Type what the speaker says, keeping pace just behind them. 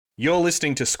You're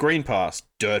listening to Screen Pass,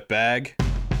 dirtbag.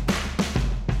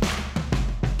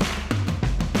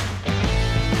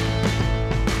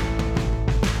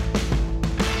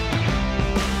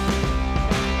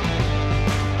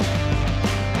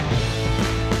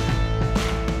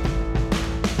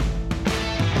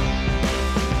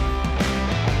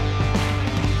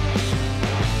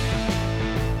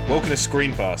 Welcome to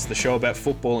Screen Pass, the show about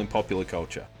football and popular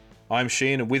culture. I'm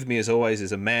Sheehan, and with me as always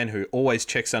is a man who always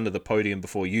checks under the podium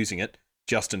before using it,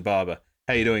 Justin Barber.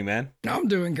 How you doing, man? I'm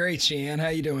doing great, Sheehan. How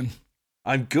you doing?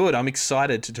 I'm good. I'm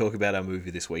excited to talk about our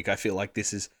movie this week. I feel like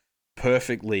this is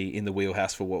perfectly in the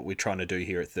wheelhouse for what we're trying to do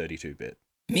here at 32-Bit.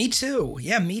 Me too.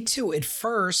 Yeah, me too. At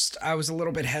first, I was a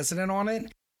little bit hesitant on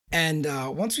it. And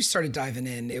once we started diving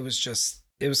in, it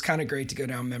was kind of great to go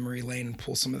down memory lane and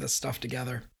pull some of this stuff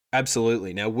together.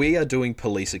 Absolutely. Now, we are doing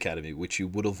Police Academy, which you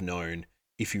would have known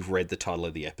if you've read the title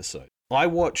of the episode. I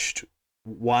watched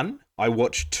 1, I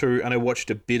watched 2, and I watched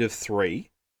a bit of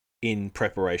 3 in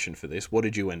preparation for this. What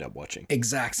did you end up watching?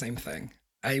 Exact same thing.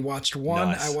 I watched 1,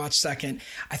 nice. I watched 2.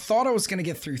 I thought I was going to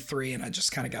get through 3, and I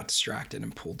just kind of got distracted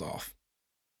and pulled off.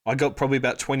 I got probably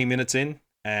about 20 minutes in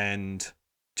and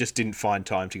just didn't find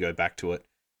time to go back to it.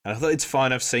 And I thought, it's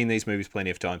fine, I've seen these movies plenty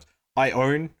of times. I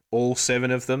own all 7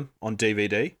 of them on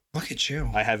DVD. Look at you.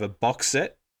 I have a box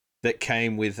set that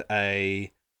came with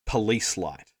a police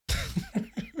light.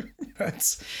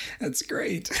 That's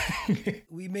great.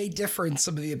 We may differ in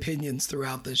some of the opinions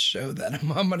throughout this show then.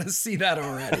 I'm going to see that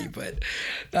already, but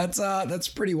that's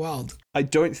pretty wild. I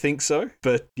don't think so,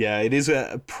 but yeah, it is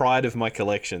a pride of my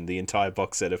collection, the entire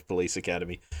box set of Police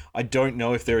Academy. I don't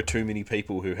know if there are too many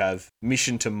people who have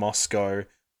Mission to Moscow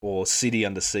or City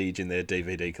Under Siege in their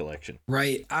DVD collection.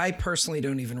 Right. I personally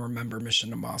don't even remember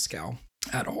Mission to Moscow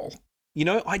at all. You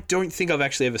know, I don't think I've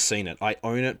actually ever seen it. I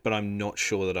own it, but I'm not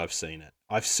sure that I've seen it.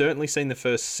 I've certainly seen the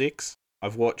first 6.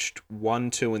 I've watched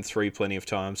 1, 2, and 3 plenty of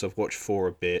times. I've watched 4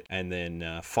 a bit, and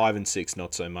then 5 and 6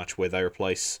 not so much, where they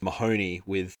replace Mahoney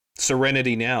with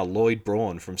Serenity Now, Lloyd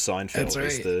Braun from Seinfeld. That's right.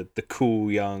 As the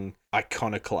cool young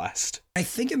iconoclast. I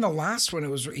think in the last one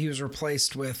he was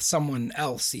replaced with someone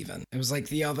else even. It was like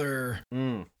the other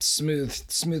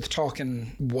smooth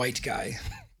talking white guy.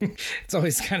 It's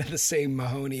always kind of the same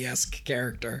Mahoney-esque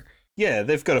character. Yeah,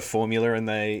 they've got a formula and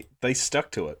they stuck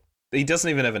to it. He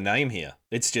doesn't even have a name here.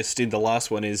 It's just in the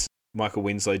last one is Michael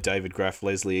Winslow, David Graff,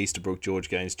 Leslie Easterbrook, George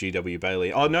Gaines, G.W.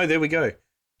 Bailey. Oh no, there we go.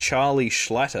 Charlie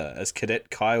Schlatter as Cadet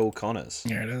Kyle Connors.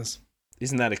 There it is.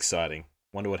 Isn't that exciting?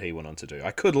 Wonder what he went on to do. I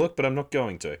could look, but I'm not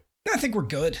going to. I think we're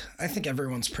good. I think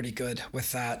everyone's pretty good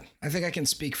with that. I think I can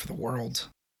speak for the world.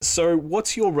 So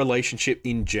what's your relationship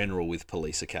in general with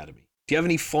Police Academy? Do you have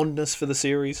any fondness for the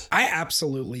series? I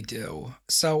absolutely do.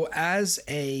 So as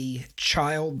a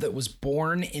child that was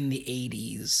born in the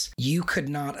 80s, you could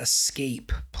not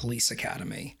escape Police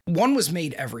Academy. 1 was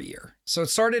made every year. So it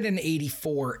started in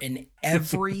 84, and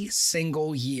every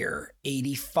single year,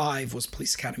 85 was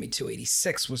Police Academy 2,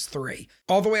 86 was 3,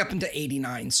 all the way up into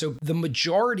 89. So the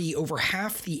majority, over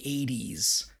half the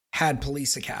 80s, had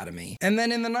Police Academy. And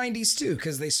then in the 90s too,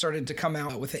 because they started to come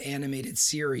out with an animated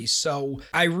series. So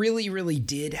I really, really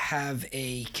did have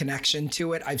a connection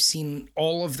to it. I've seen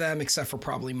all of them except for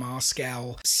probably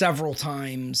Moscow several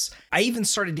times. I even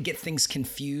started to get things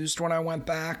confused when I went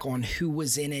back on who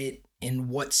was in it, in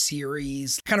what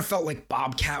series. Kind of felt like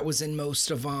Bobcat was in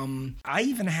most of them. I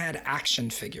even had action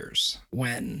figures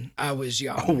when I was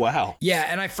young. Oh, wow. Yeah,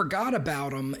 and I forgot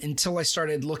about them until I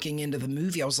started looking into the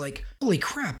movie. I was like, holy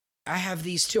crap, I have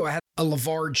these too. I had a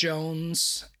LeVar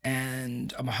Jones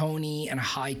and a Mahoney and a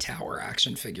Hightower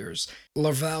action figures.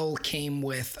 Lavelle came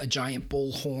with a giant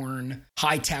bullhorn.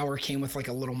 Hightower came with like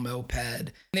a little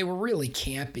moped. They were really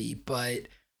campy, but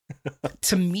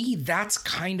to me, that's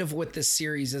kind of what this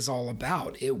series is all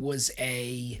about. It was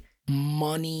a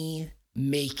money-making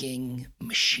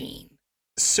machine.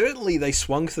 Certainly, they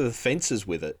swung for the fences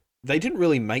with it. They didn't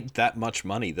really make that much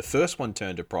money. The first one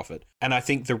turned a profit, and I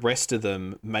think the rest of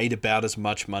them made about as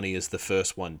much money as the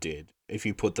first one did, if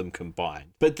you put them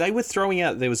combined. But they were throwing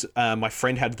out, there was, my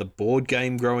friend had the board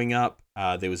game growing up,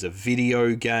 there was a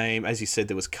video game, as you said,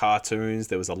 there was cartoons,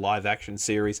 there was a live-action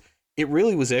series. It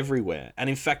really was everywhere. And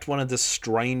in fact, one of the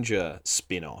stranger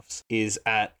spin-offs is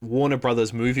at Warner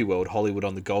Brothers Movie World, Hollywood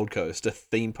on the Gold Coast, a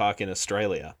theme park in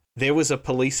Australia. There was a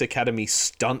Police Academy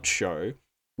stunt show,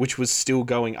 which was still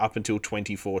going up until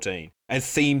 2014, and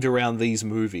themed around these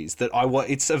movies that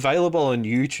it's available on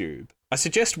YouTube. I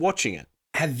suggest watching it.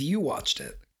 Have you watched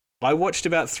it? I watched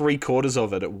about 3/4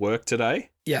 of it at work today.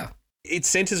 Yeah. It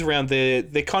centers around they're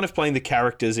kind of playing the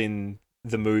characters in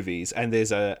the movies, and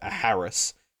there's a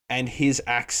Harris. and his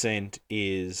accent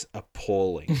is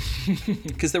appalling.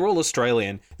 Because they're all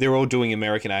Australian. They're all doing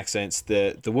American accents.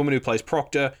 The woman who plays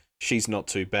Proctor, she's not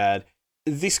too bad.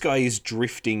 This guy is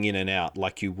drifting in and out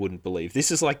like you wouldn't believe.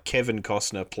 This is like Kevin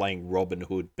Costner playing Robin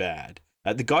Hood bad.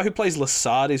 The guy who plays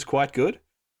Lassard is quite good,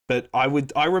 but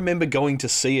I remember going to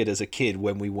see it as a kid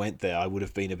when we went there. I would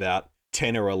have been about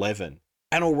 10 or 11.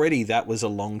 And already that was a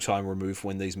long time removed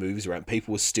when these movies were out.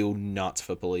 People were still nuts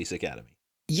for Police Academy.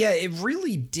 Yeah, it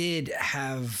really did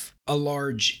have a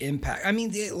large impact. I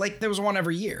mean, there was one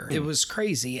every year. It was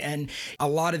crazy. And a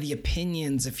lot of the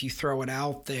opinions, if you throw it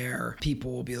out there,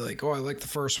 people will be like, oh, I like the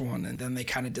first one. And then they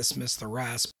kind of dismiss the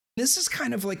rest. This is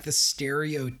kind of like the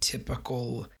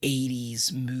stereotypical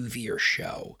 80s movie or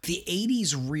show. The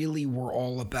 80s really were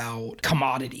all about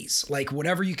commodities, like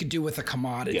whatever you could do with a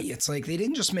commodity. Yep. It's like they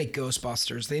didn't just make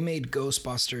Ghostbusters. They made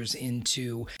Ghostbusters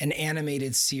into an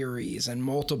animated series and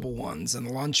multiple ones and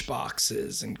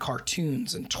lunchboxes and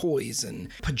cartoons and toys and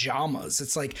pajamas.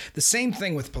 It's like the same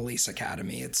thing with Police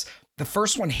Academy. It's the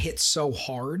first one hit so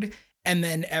hard. And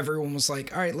then everyone was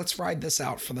like, all right, let's ride this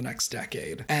out for the next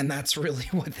decade. And that's really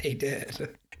what they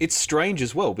did. It's strange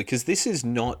as well, because this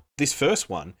first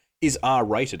one is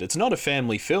R-rated. It's not a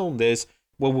family film.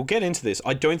 We'll get into this.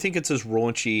 I don't think it's as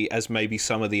raunchy as maybe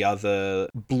some of the other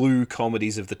blue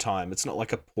comedies of the time. It's not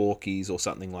like a Porky's or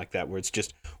something like that, where it's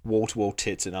just wall-to-wall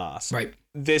tits and ass. Right.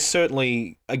 There's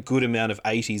certainly a good amount of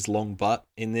 80s long butt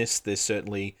in this. There's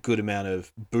certainly a good amount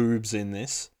of boobs in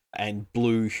this and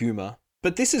blue humor.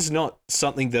 But this is not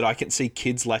something that I can see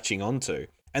kids latching onto.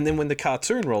 And then when the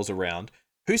cartoon rolls around,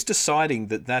 who's deciding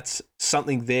that that's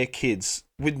something their kids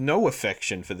with no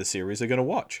affection for the series are going to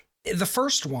watch? The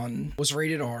first one was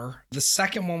rated R. The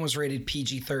second one was rated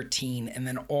PG-13. And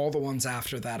then all the ones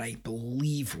after that, I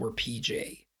believe, were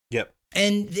PG. Yep.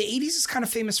 And the 80s is kind of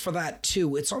famous for that,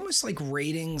 too. It's almost like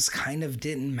ratings kind of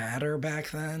didn't matter back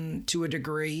then to a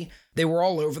degree. They were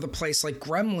all over the place. Like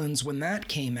Gremlins, when that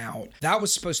came out, that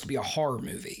was supposed to be a horror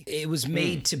movie. It was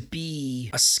made to be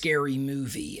a scary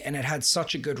movie, and it had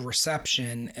such a good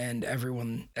reception. And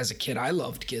everyone, as a kid, I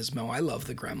loved Gizmo. I love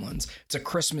the Gremlins. It's a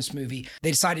Christmas movie.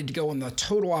 They decided to go in the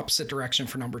total opposite direction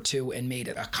for number 2 and made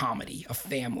it a comedy, a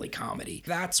family comedy.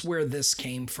 That's where this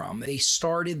came from. They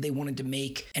wanted to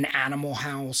make an Animal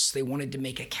House. They wanted to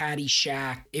make a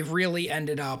Caddyshack. It really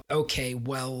ended up, okay,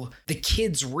 well, the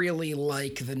kids really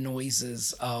like the noises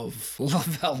of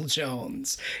Lavelle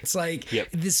Jones. It's like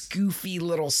this goofy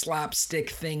little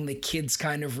slapstick thing the kids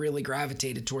kind of really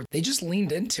gravitated toward. They just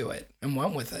leaned into it and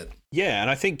went with it. Yeah, and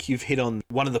I think you've hit on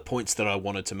one of the points that I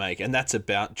wanted to make, and that's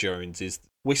about Jones. Is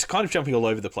we're kind of jumping all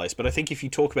over the place, but I think if you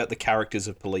talk about the characters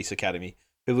of Police Academy,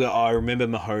 I remember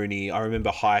Mahoney, I remember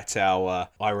Hightower,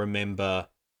 I remember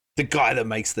the guy that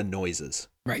makes the noises.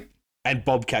 Right. And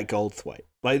Bobcat Goldthwait.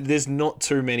 Like, there's not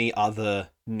too many other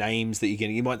names that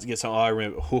you might get some, I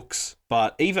remember Hooks,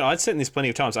 but even I'd said this plenty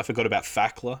of times, I forgot about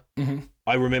Fackler. Mm-hmm.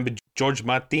 I remember George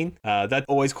Martin. That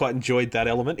always quite enjoyed that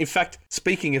element. In fact,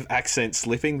 speaking of accent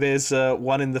slipping, there's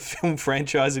one in the film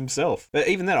franchise himself. But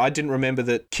even then, I didn't remember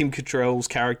that Kim Cattrall's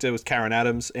character was Karen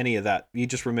Adams, any of that. You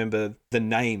just remember the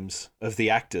names of the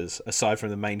actors, aside from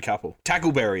the main couple.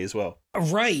 Tackleberry as well.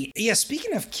 Right. Yeah,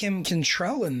 speaking of Kim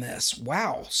Cattrall in this,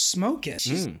 wow, smoking.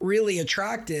 She's really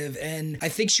attractive, and I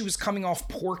think she was coming off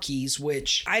Porky's,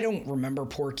 which I don't remember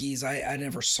Porky's. I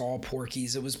never saw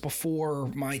Porky's. It was before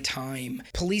my time.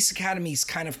 Police Academy's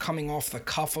kind of coming off the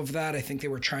cuff of that. I think they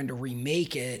were trying to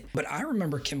remake it, but I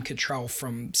remember Kim Cattrall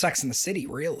from Sex and the City,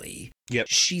 really. Yep.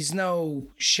 She's no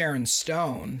Sharon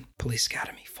Stone. Police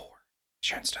Academy 4.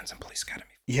 Sharon Stone's in Police Academy.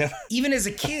 Yeah. Even as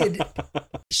a kid,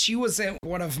 she wasn't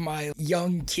one of my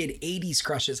young kid 80s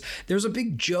crushes. There's a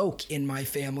big joke in my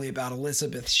family about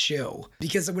Elizabeth Shue,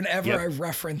 because whenever I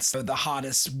reference the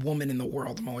hottest woman in the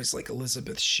world, I'm always like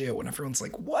Elizabeth Shue, and everyone's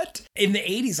like, what? In the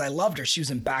 80s, I loved her. She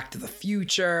was in Back to the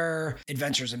Future,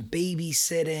 Adventures in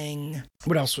Babysitting.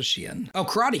 What else was she in? Oh,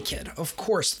 Karate Kid. Of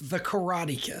course, the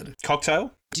Karate Kid.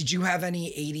 Cocktail? Did you have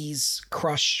any 80s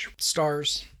crush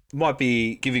stars? Might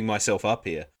be giving myself up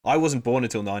here. I wasn't born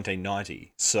until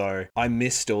 1990, so I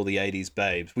missed all the 80s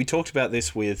babes. We talked about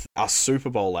this with our Super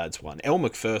Bowl lads one. Elle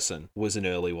Macpherson was an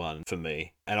early one for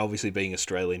me, and obviously being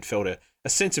Australian, felt a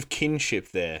sense of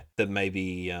kinship there that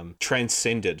maybe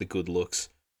transcended the good looks.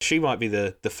 She might be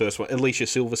the first one. Alicia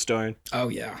Silverstone. Oh,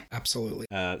 yeah, absolutely.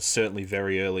 Certainly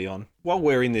very early on. While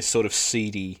we're in this sort of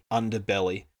seedy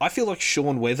underbelly, I feel like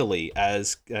Sean Weatherly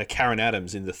as Karen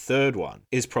Adams in the third one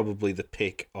is probably the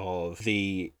pick of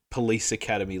the police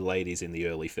academy ladies in the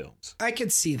early films. I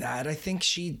could see that. I think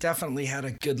she definitely had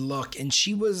a good look, and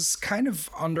she was kind of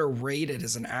underrated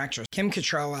as an actress. Kim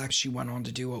Cattrall, she went on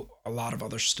to do a lot of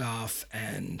other stuff,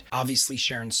 and obviously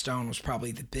Sharon Stone was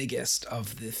probably the biggest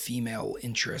of the female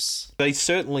interests. They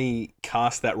certainly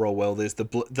cast that role well. There's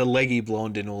the leggy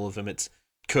blonde in all of them. It's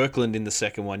Kirkland in the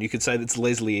second one. You could say that's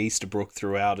Leslie Easterbrook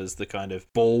throughout as the kind of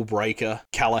ball breaker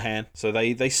Callahan. So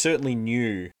they certainly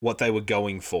knew what they were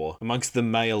going for amongst the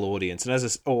male audience. And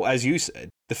as you said,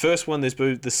 the first one there's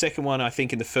boobs. The second one, I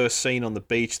think in the first scene on the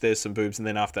beach, there's some boobs, and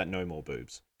then after that, no more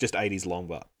boobs. Just 80s long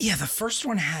butt. Yeah, the first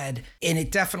one had, and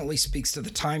it definitely speaks to the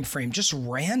time frame, just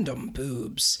random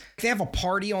boobs. They have a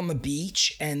party on the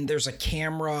beach, and there's a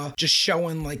camera just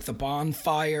showing like the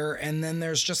bonfire, and then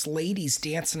there's just ladies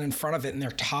dancing in front of it, and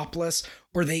they're topless,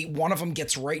 or one of them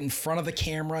gets right in front of the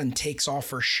camera and takes off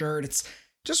her shirt. It's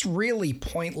just really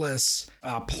pointless,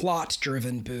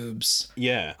 plot-driven boobs.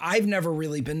 Yeah. I've never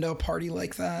really been to a party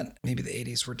like that. Maybe the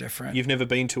 80s were different. You've never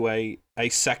been to a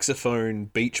saxophone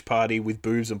beach party with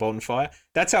boobs and bonfire?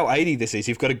 That's how 80 this is.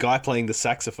 You've got a guy playing the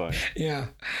saxophone. Yeah.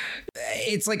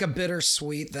 It's like a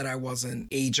bittersweet that I wasn't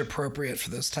age appropriate for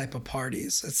those type of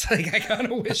parties. It's like, I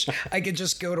kind of wish I could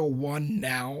just go to one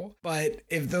now. But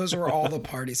if those were all the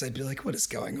parties, I'd be like, what is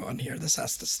going on here? This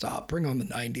has to stop. Bring on the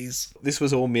 90s. This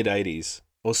was all mid-80s,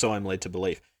 or so I'm led to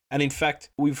believe. And in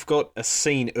fact, we've got a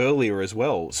scene earlier as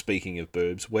well, speaking of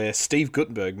boobs, where Steve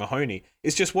Guttenberg, Mahoney,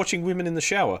 is just watching women in the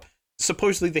shower.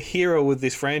 Supposedly the hero of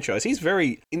this franchise.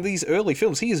 In these early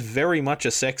films, he is very much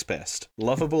a sex pest.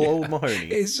 Lovable old Mahoney.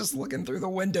 He's just looking through the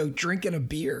window, drinking a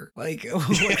beer. Like,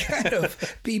 what kind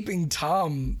of peeping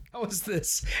Tom? How is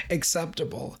this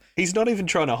acceptable? He's not even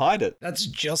trying to hide it. That's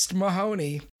just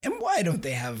Mahoney. And why don't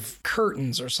they have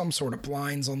curtains or some sort of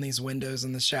blinds on these windows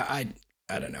in the shower?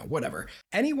 I don't know, whatever.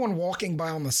 Anyone walking by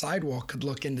on the sidewalk could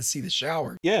look in to see the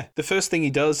shower. Yeah, the first thing he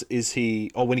does is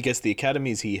when he gets to the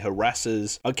academy, is he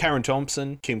harasses Karen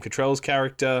Thompson, Kim Cattrall's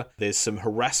character. There's some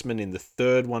harassment in the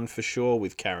third one for sure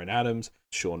with Karen Adams,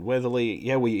 Sean Weatherly.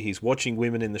 Yeah, he's watching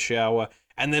women in the shower.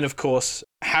 And then, of course,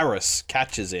 Harris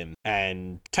catches him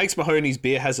and takes Mahoney's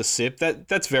beer, has a sip.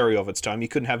 That's very of its time. You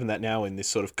couldn't have that now in this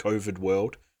sort of COVID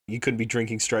world. You couldn't be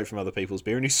drinking straight from other people's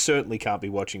beer, and you certainly can't be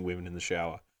watching women in the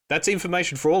shower. That's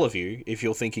information for all of you. If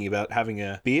you're thinking about having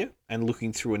a beer and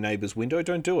looking through a neighbor's window,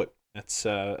 don't do it. That's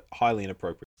highly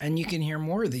inappropriate. And you can hear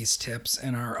more of these tips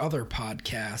in our other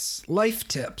podcasts, Life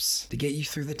Tips, to get you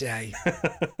through the day.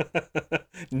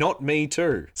 Not me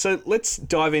too. So let's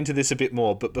dive into this a bit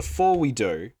more. But before we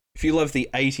do, if you love the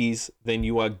 80s, then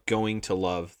you are going to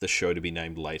love the show to be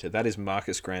named later. That is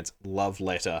Marcus Grant's love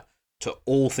letter to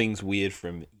all things weird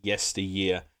from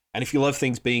yesteryear. And if you love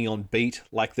things being on beat,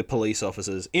 like the police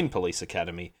officers in Police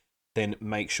Academy, then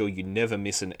make sure you never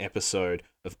miss an episode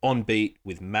of On Beat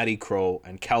with Matty Kroll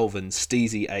and Calvin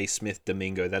Steezy A. Smith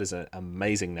Domingo. That is an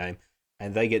amazing name.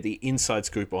 And they get the inside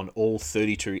scoop on all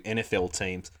 32 NFL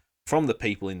teams from the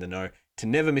people in the know. To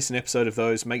never miss an episode of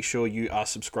those, make sure you are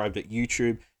subscribed at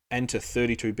YouTube and to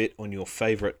 32-Bit on your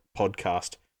favorite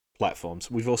podcast platforms.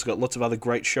 We've also got lots of other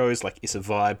great shows like It's a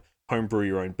Vibe, Homebrew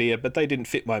Your Own Beer, but they didn't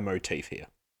fit my motif here.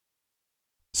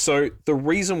 So the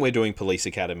reason we're doing Police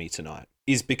Academy tonight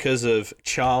is because of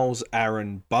Charles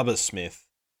Aaron Bubba Smith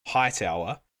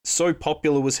Hightower. So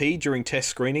popular was he during test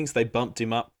screenings, they bumped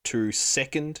him up to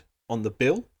second on the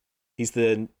bill. He's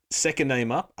the second name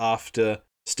up after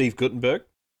Steve Guttenberg.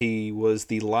 He was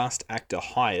the last actor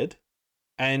hired.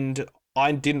 And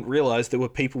I didn't realize there were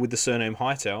people with the surname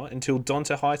Hightower until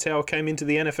Donta Hightower came into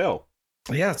the NFL.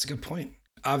 Yeah, that's a good point.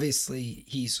 Obviously,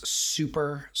 he's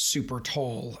super, super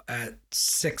tall at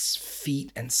 6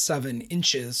 feet and 7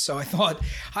 inches. So I thought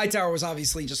Hightower was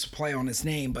obviously just a play on his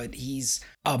name, but he's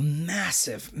a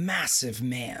massive, massive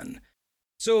man.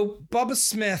 So Bubba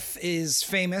Smith is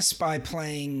famous by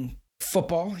playing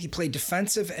football. He played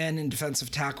defensive end and defensive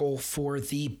tackle for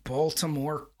the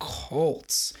Baltimore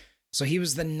Colts. So he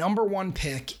was the number 1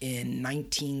 pick in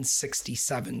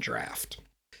 1967 draft.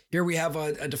 Here we have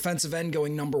a defensive end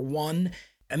going number 1.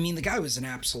 I mean, the guy was an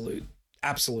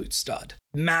absolute stud.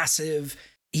 Massive.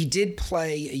 He did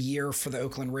play a year for the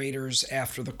Oakland Raiders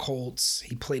after the Colts.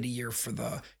 He played a year for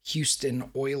the Houston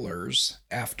Oilers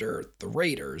after the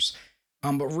Raiders.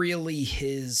 But really,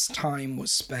 his time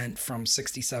was spent from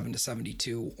 67 to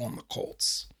 72 on the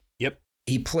Colts. Yep.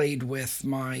 He played with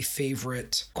my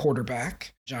favorite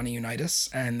quarterback, Johnny Unitas,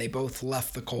 and they both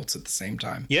left the Colts at the same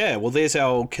time. Yeah, well, there's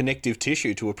our connective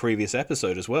tissue to a previous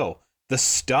episode as well. The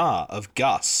star of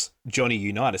Gus, Johnny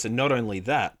Unitas. And not only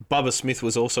that, Bubba Smith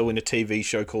was also in a TV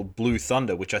show called Blue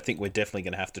Thunder, which I think we're definitely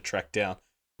going to have to track down,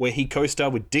 where he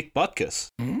co-starred with Dick Butkus.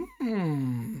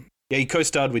 Yeah, he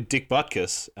co-starred with Dick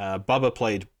Butkus. Bubba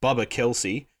played Bubba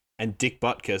Kelsey, and Dick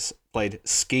Butkus played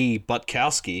Ski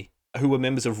Butkowski, who were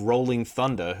members of Rolling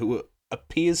Thunder, who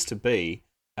appears to be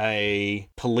a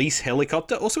police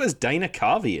helicopter. Also has Dana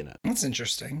Carvey in it. That's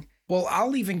interesting. Well,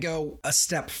 I'll even go a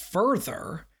step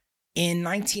further. In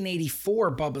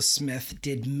 1984, Bubba Smith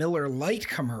did Miller Lite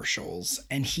commercials,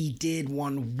 and he did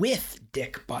one with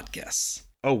Dick Butkus.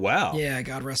 Oh, wow. Yeah,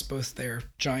 God rest both their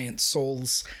giant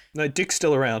souls. No, Dick's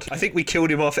still around. I think we killed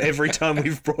him off every time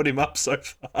we've brought him up so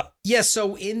far. Yeah,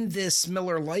 so in this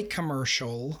Miller Lite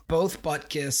commercial, both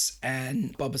Butkus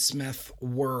and Bubba Smith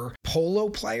were polo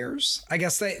players. I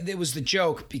guess it was the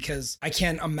joke because I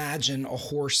can't imagine a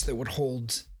horse that would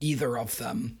hold either of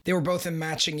them. They were both in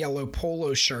matching yellow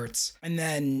polo shirts. And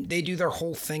then they do their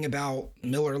whole thing about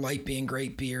Miller Lite being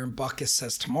great beer. And Butkus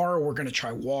says, tomorrow we're going to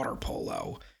try water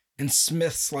polo. And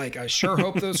Smith's like, I sure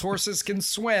hope those horses can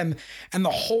swim. And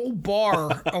the whole bar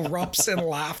erupts in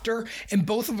laughter. And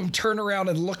both of them turn around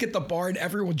and look at the bar, and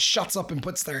everyone shuts up and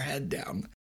puts their head down.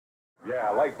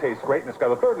 Yeah, light tastes great, and it's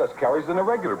got a third less calories than a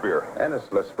regular beer. And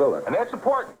it's less filling. And that's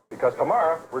important, because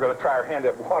tomorrow we're going to try our hand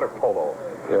at water polo.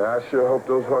 Yeah, I sure hope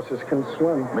those horses can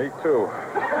swim. Me too.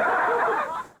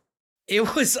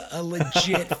 It was a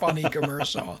legit funny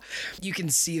commercial. You can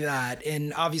see that.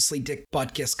 And obviously, Dick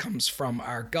Butkus comes from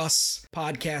our Gus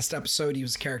podcast episode. He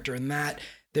was a character in that.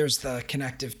 There's the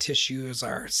connective tissues,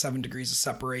 our 7 degrees of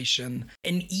separation.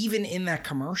 And even in that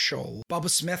commercial, Bubba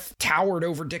Smith towered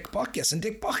over Dick Butkus. And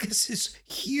Dick Butkus is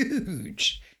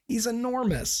huge. He's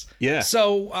enormous. Yeah.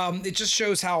 So it just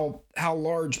shows how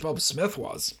large Bubba Smith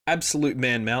was. Absolute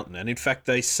man mountain. And in fact,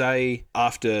 they say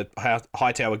after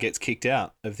Hightower gets kicked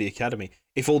out of the academy,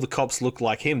 if all the cops looked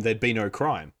like him, there'd be no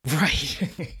crime. Right.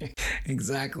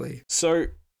 Exactly. So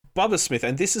Bubba Smith,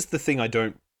 and this is the thing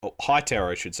Hightower,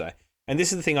 I should say, and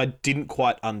this is the thing I didn't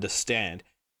quite understand,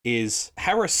 is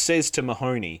Harris says to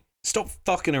Mahoney, stop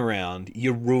fucking around.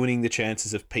 You're ruining the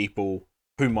chances of people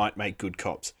who might make good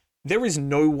cops. There is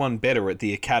no one better at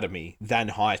the academy than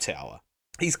Hightower.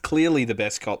 He's clearly the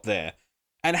best cop there.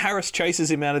 And Harris chases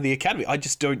him out of the academy. I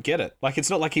just don't get it. Like, it's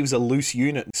not like he was a loose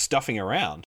unit stuffing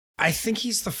around. I think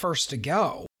he's the first to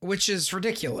go, which is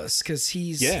ridiculous because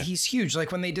he's huge.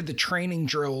 Like when they did the training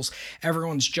drills,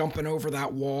 everyone's jumping over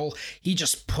that wall. He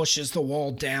just pushes the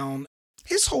wall down.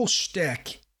 His whole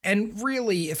shtick, and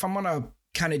really, if I'm going to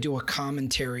kind of do a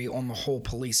commentary on the whole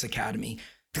police academy,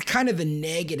 the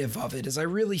negative of it is I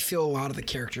really feel a lot of the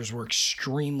characters were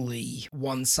extremely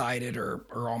one-sided or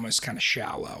almost kind of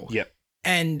shallow. Yep.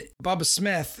 And Bubba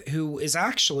Smith, who is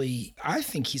actually, I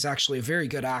think he's actually a very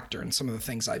good actor in some of the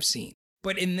things I've seen.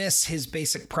 But in this, his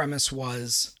basic premise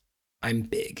was, I'm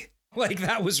big. Like,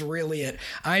 that was really it.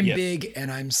 I'm big and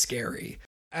I'm scary.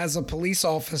 As a police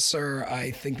officer,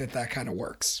 I think that kind of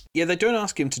works. Yeah, they don't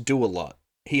ask him to do a lot.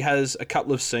 He has a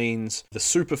couple of scenes, the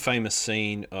super famous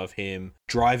scene of him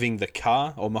driving the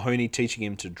car, or Mahoney teaching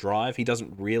him to drive. He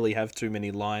doesn't really have too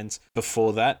many lines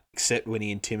before that, except when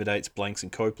he intimidates Blanks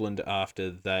and Copeland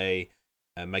after they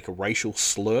make a racial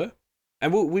slur.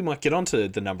 And we might get onto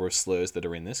the number of slurs that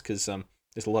are in this, because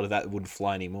there's a lot of that wouldn't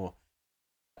fly anymore.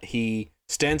 He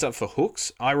stands up for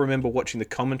Hooks. I remember watching the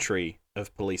commentary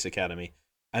of Police Academy,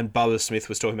 and Bubba Smith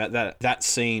was talking about that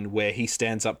scene where he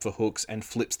stands up for Hooks and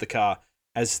flips the car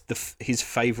as his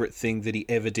favorite thing that he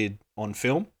ever did on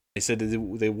film. He said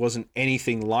there wasn't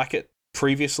anything like it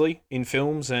previously in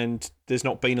films, and there's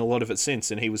not been a lot of it since,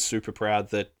 and he was super proud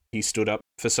that he stood up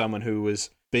for someone who was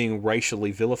being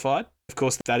racially vilified. Of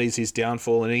course, that is his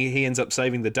downfall, and he ends up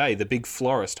saving the day. The big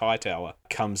florist, Hightower,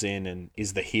 comes in and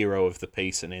is the hero of the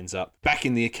piece and ends up back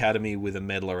in the academy with a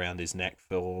medal around his neck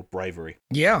for bravery.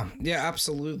 Yeah,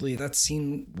 absolutely. That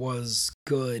scene was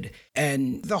good.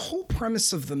 And the whole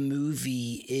premise of the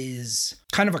movie is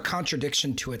kind of a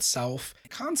contradiction to itself. The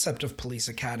concept of Police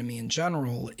Academy in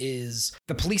general is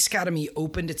the Police Academy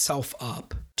opened itself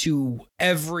up to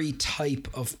every type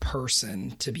of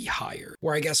person to be hired.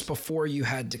 Where I guess before you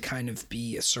had to kind of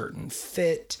be a certain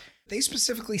fit. They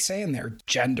specifically say in there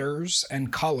genders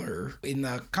and color in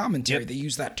the commentary. Yep. They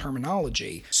use that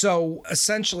terminology. So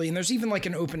essentially, and there's even like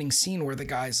an opening scene where the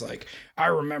guy's like, I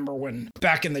remember when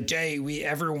back in the day,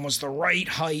 everyone was the right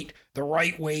height, the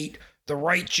right weight, the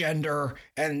right gender,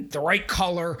 and the right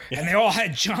color, and they all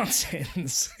had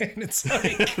Johnsons. And it's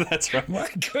like, that's right. My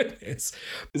goodness.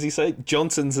 Does he say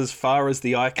Johnson's as far as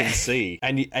the eye can see?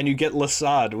 And you get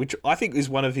Lassard, which I think is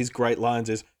one of his great lines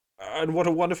is, and what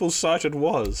a wonderful sight it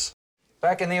was.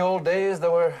 Back in the old days,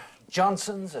 there were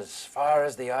Johnsons as far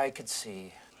as the eye could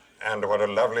see. And what a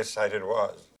lovely sight it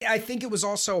was. I think it was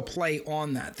also a play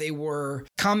on that. They were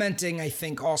commenting, I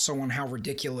think, also on how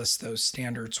ridiculous those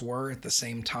standards were at the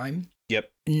same time.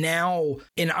 Yep. Now,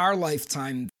 in our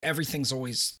lifetime, everything's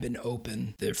always been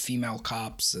open. They're female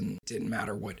cops, and it didn't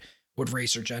matter what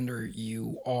race or gender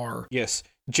you are. Yes.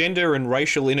 Gender and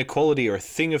racial inequality are a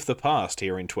thing of the past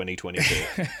here in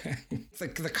 2022.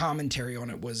 The commentary on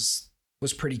it was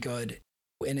pretty good.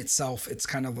 In itself, it's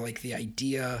kind of like the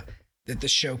idea that the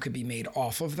show could be made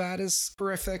off of that is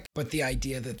horrific, but the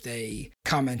idea that they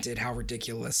commented how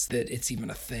ridiculous that it's even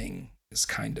a thing is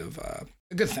kind of a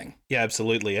good thing. Yeah,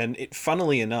 absolutely. And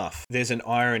funnily enough, there's an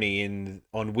irony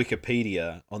on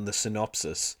Wikipedia on the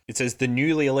synopsis. It says the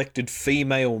newly elected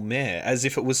female mayor, as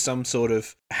if it was some sort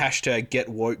of hashtag get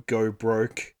woke, go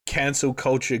broke, cancel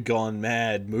culture gone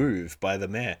mad move by the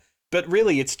mayor. But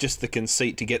really, it's just the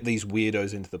conceit to get these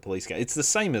weirdos into the police car. It's the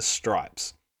same as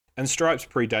Stripes. And Stripes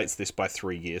predates this by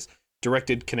 3 years.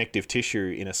 Directed Connective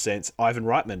Tissue, in a sense. Ivan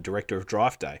Reitman, director of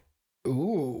Draft Day.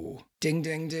 Ooh. Ding,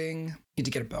 ding, ding. Need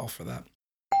to get a bell for that.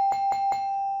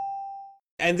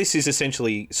 And this is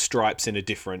essentially Stripes in a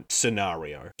different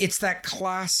scenario. It's that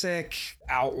classic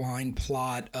outline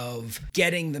plot of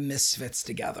getting the misfits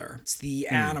together. It's the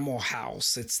Animal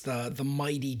House. It's the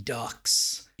Mighty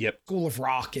Ducks. Yep. School of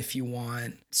Rock, if you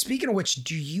want. Speaking of which,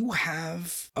 do you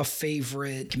have a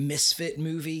favorite misfit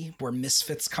movie where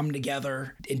misfits come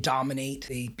together and dominate?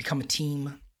 They become a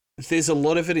team? There's a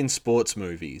lot of it in sports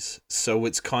movies, so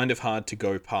it's kind of hard to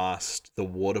go past the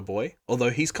Waterboy,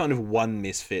 although he's kind of one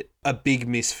misfit, a big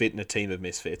misfit in a team of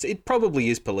misfits. It probably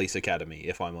is Police Academy,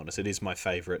 if I'm honest. It is my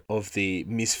favorite of the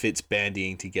misfits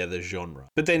bandying together genre.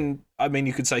 But then, I mean,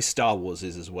 you could say Star Wars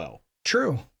is as well.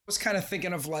 True. I was kind of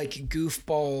thinking of like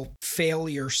goofball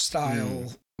failure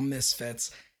style misfits.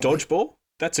 Dodgeball?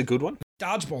 That's a good one.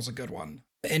 Dodgeball's a good one.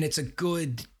 And it's a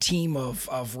good team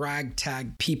of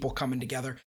ragtag people coming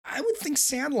together. I would think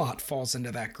Sandlot falls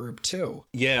into that group too.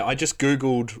 Yeah, I just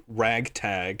Googled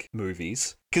ragtag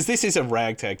movies. Because this is a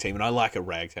ragtag team, and I like a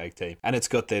ragtag team. And it's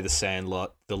got there The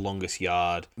Sandlot, The Longest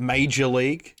Yard, Major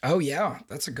League. Oh yeah,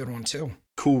 that's a good one too.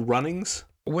 Cool Runnings.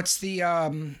 What's the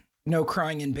No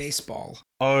Crying in Baseball?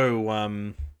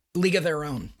 Oh, League of Their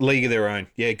Own. League of Their Own.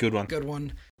 Yeah, good one. Good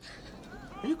one.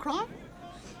 Are you crying?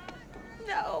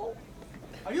 No.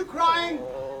 Are you crying?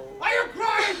 Are you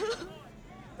crying?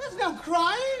 There's no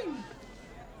crying.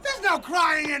 There's no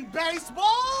crying in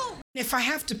baseball. If I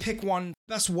have to pick one,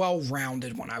 best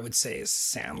well-rounded one I would say is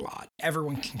Sandlot.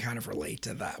 Everyone can kind of relate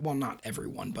to that. Well, not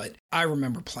everyone, but I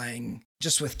remember playing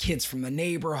just with kids from the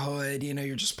neighborhood. You know,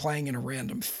 you're just playing in a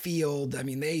random field. I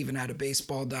mean, they even had a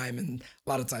baseball diamond. A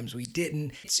lot of times we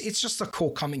didn't. It's just a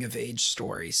cool coming-of-age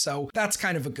story. So that's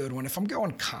kind of a good one. If I'm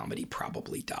going comedy,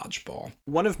 probably Dodgeball.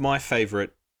 One of my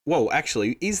favorite. Well,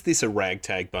 actually, is this a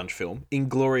ragtag bunch film?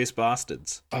 Inglourious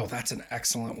Bastards. Oh, that's an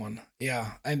excellent one.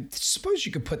 Yeah, I suppose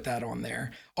you could put that on there.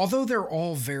 Although they're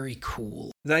all very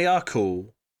cool. They are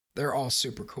cool. They're all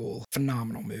super cool.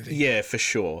 Phenomenal movie. Yeah, for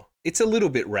sure. It's a little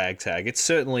bit ragtag. It's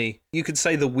certainly, you could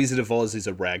say The Wizard of Oz is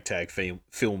a ragtag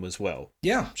film as well.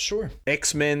 Yeah, sure.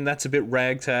 X-Men, that's a bit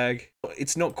ragtag.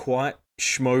 It's not quite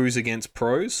schmoes against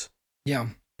pros. Yeah.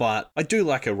 But I do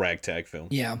like a ragtag film.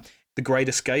 Yeah. The Great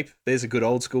Escape, there's a good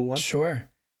old school one. Sure.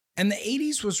 And the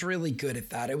 80s was really good at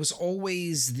that. It was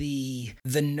always the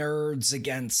nerds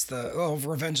against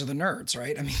Revenge of the Nerds,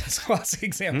 right? I mean, that's a classic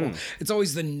example. It's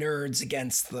always the nerds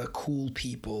against the cool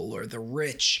people, or the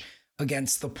rich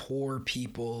against the poor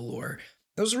people, or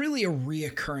that was really a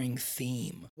reoccurring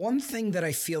theme. One thing that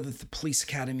I feel that the Police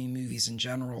Academy movies in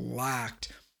general lacked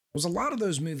was a lot of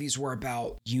those movies were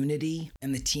about unity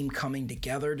and the team coming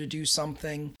together to do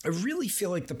something. I really feel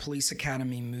like the Police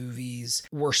Academy movies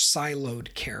were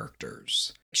siloed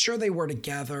characters. Sure, they were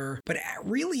together, but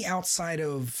really outside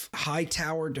of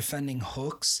Hightower defending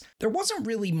Hooks, there wasn't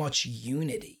really much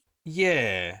unity.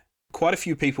 Yeah. Quite a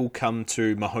few people come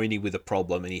to Mahoney with a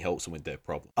problem and he helps them with their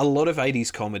problem. A lot of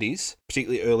 80s comedies,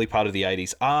 particularly early part of the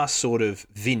 80s, are sort of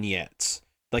vignettes.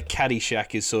 Like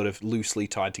Caddyshack is sort of loosely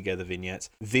tied together vignettes.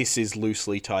 This is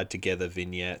loosely tied together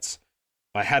vignettes.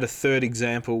 I had a third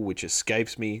example, which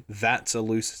escapes me. That's a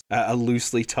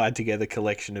loosely tied together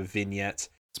collection of vignettes.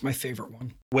 It's my favorite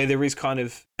one. Where there is kind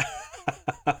of...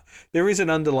 there is an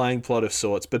underlying plot of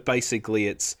sorts, but basically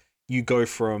it's you go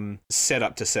from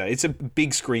setup to setup. It's a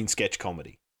big screen sketch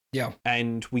comedy. Yeah.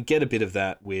 And we get a bit of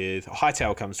that with...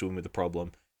 Hightower comes to him with a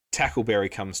problem.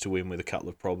 Tackleberry comes to him with a couple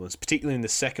of problems, particularly in the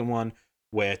second one,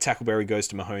 where Tackleberry goes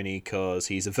to Mahoney because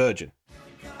he's a virgin.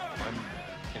 I'm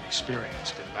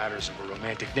inexperienced in matters of a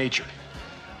romantic nature.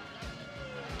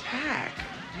 Tack,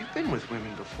 you've been with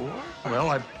women before.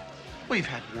 Well, I've Well, you've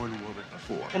had one woman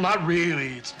before. Well, not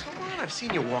really. Come on, I've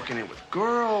seen you walking in with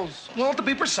girls. Well, to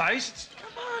be precise,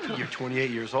 come on. You're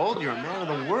 28 years old. You're a man of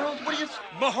the world. What are you...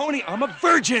 Mahoney, I'm a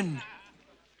virgin.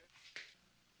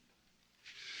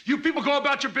 You people go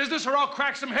about your business or I'll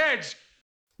crack some heads.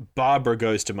 Barbara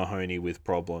goes to Mahoney with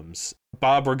problems.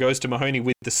 Barbara goes to Mahoney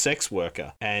with the sex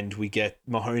worker, and we get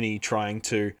Mahoney trying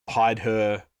to hide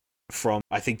her from,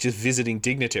 I think, just visiting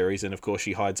dignitaries, and of course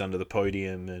she hides under the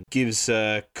podium and gives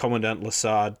Commandant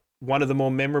Lassard one of the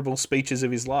more memorable speeches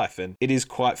of his life. And it is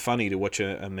quite funny to watch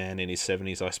a man in his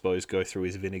 70s, I suppose, go through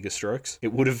his vinegar strokes.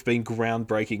 It would have been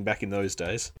groundbreaking back in those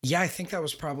days. Yeah, I think that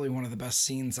was probably one of the best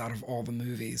scenes out of all the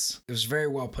movies. It was very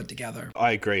well put together.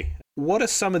 I agree. What are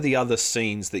some of the other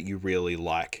scenes that you really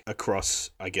like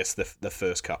across, I guess, the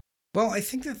first couple? Well, I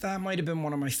think that might have been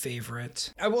one of my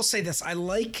favorite. I will say this. I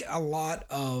like a lot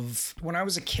of, when I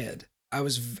was a kid, I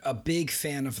was a big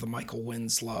fan of the Michael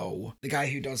Winslow, the guy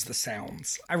who does the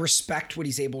sounds. I respect what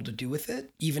he's able to do with it,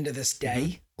 even to this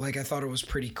day. Like, I thought it was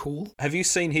pretty cool. Have you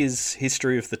seen his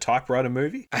History of the Typewriter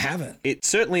movie? I haven't. It's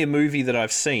certainly a movie that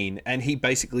I've seen, and he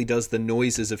basically does the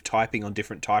noises of typing on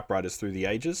different typewriters through the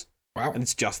ages. Wow. And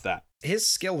it's just that. His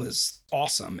skill is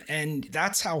awesome, and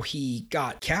that's how he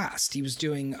got cast. He was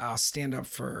doing stand-up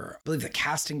for, I believe, the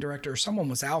casting director or someone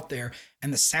was out there,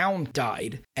 and the sound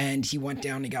died, and he went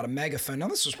down and he got a megaphone. Now,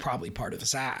 this was probably part of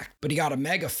his act, but he got a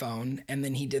megaphone, and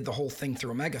then he did the whole thing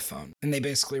through a megaphone. And they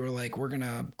basically were like, we're going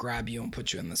to grab you and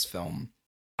put you in this film.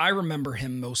 I remember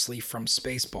him mostly from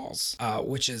Spaceballs,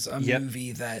 which is a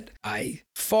movie that I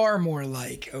far more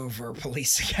like over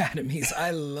Police Academies. I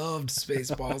loved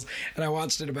Spaceballs, and I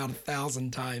watched it about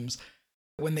 1,000 times.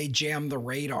 When they jam the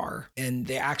radar, and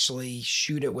they actually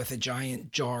shoot it with a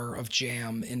giant jar of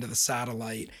jam into the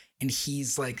satellite, and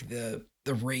he's like the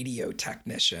radio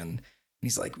technician. And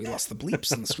he's like, we lost the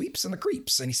bleeps and the sweeps and the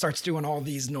creeps. And he starts doing all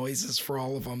these noises for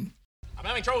all of them. I'm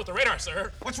having trouble with the radar,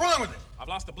 sir. What's wrong with it? I've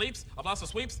lost the bleeps, I've lost the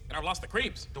sweeps, and I've lost the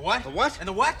creeps. The what? The what? And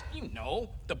the what? You know,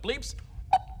 the bleeps,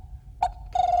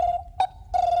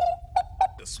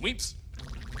 the sweeps,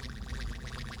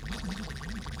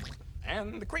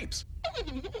 and the creeps.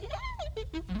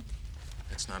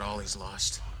 That's not all he's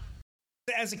lost.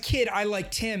 As a kid, I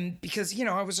liked him because, you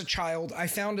know, I was a child. I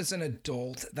found as an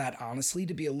adult that honestly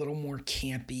to be a little more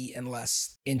campy and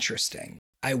less interesting.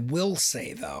 I will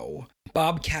say, though,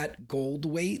 Bobcat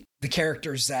Goldthwait, the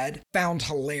character Zed, found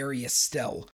hilarious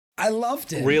still. I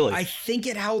loved it. Really? I think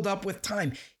it held up with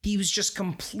time. He was just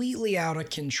completely out of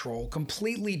control,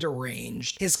 completely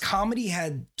deranged. His comedy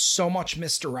had so much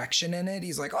misdirection in it.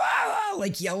 He's like, ah,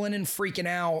 like yelling and freaking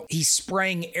out. He's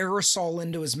spraying aerosol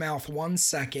into his mouth 1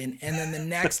 second, and then the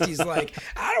next he's like,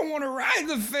 I don't want to ride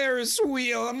the Ferris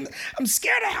wheel. I'm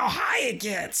scared of how high it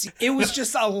gets. It was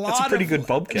just a lot. That's a pretty good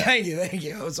Bobcat. Thank you.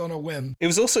 It was on a whim. It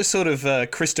was also sort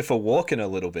of Christopher Walken a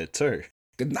little bit too.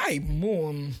 Good night,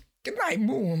 Moon. Good night,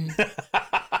 Moon.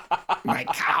 My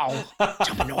cow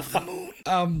jumping over the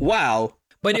moon. Wow.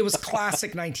 But it was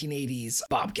classic 1980s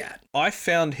Bobcat. I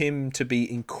found him to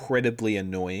be incredibly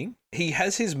annoying. He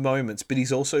has his moments, but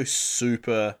he's also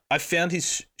super... I found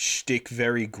his shtick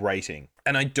very grating.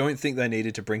 And I don't think they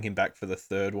needed to bring him back for the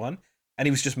third one. And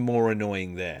he was just more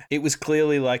annoying there. It was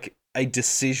clearly like a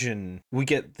decision. We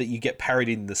get that you get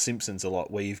parodied in The Simpsons a lot,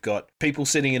 where you've got people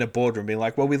sitting in a boardroom being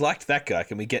like, well, we liked that guy.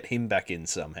 Can we get him back in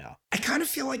somehow? I kind of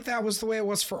feel like that was the way it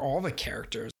was for all the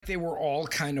characters. They were all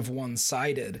kind of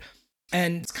one-sided.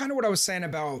 And it's kind of what I was saying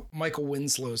about Michael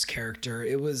Winslow's character.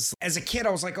 It was, as a kid, I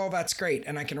was like, oh, that's great.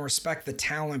 And I can respect the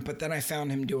talent. But then I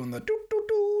found him doing the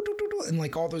doo-doo-doo-doo-doo-doo and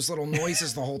like all those little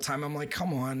noises the whole time. I'm like,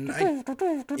 come on.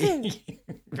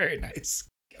 Very nice.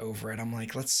 Over it. I'm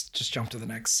like, let's just jump to the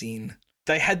next scene.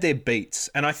 They had their beats,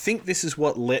 and I think this is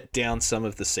what let down some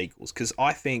of the sequels, because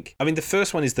the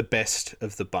first one is the best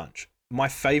of the bunch. My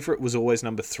favorite was always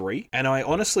number 3, and I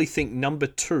honestly think number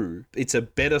 2, it's a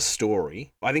better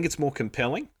story. I think it's more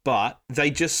compelling, but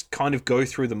they just kind of go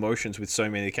through the motions with so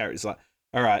many characters. Like,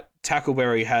 all right,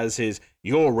 Tackleberry has his,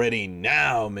 you're ready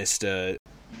now, mister.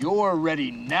 You're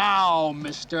ready now,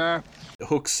 mister.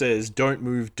 Hook says, don't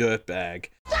move, dirtbag.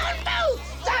 Don't move,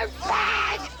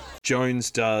 dirtbag! Jones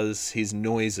does his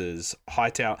noises.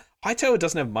 Hightower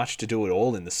doesn't have much to do at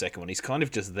all in the second one. He's kind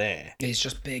of just there. He's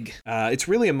just big. It's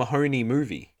really a Mahoney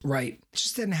movie. Right. It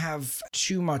just didn't have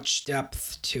too much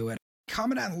depth to it.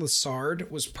 Commandant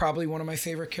Lassard was probably one of my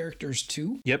favorite characters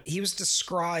too. Yep. He was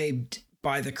described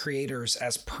by the creators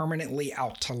as permanently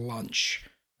out to lunch.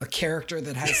 A character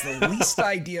that has the least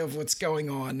idea of what's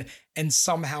going on and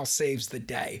somehow saves the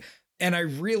day. And I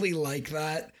really like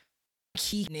that.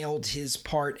 He nailed his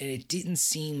part, and it didn't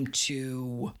seem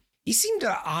to He seemed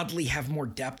to oddly have more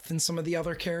depth than some of the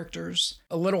other characters.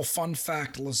 A little fun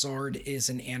fact, Lazard is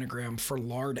an anagram for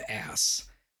lard ass,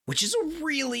 which is a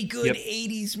really good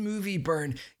 80s movie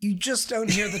burn. You just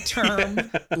don't hear the term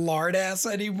lard ass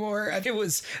anymore. It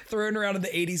was thrown around in the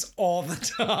 80s all the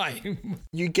time.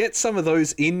 You get some of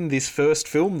those in this first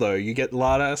film, though. You get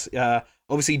lard ass.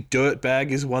 Obviously, dirtbag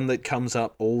is one that comes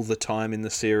up all the time in the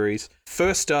series.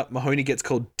 First up, Mahoney gets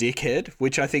called dickhead,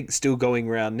 which I think is still going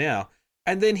around now.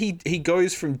 And then he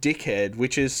goes from dickhead,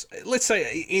 which is, let's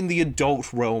say, in the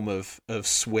adult realm of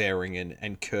swearing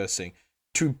and cursing,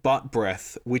 to butt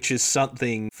breath, which is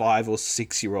something 5 or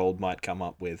 6 year old might come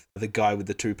up with. The guy with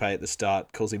the toupee at the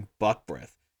start calls him butt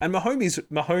breath. And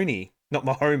Mahoney, not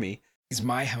Mahomie. He's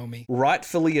my homie.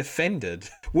 Rightfully offended.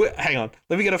 Hang on,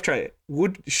 let me get off track.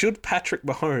 Should Patrick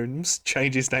Mahomes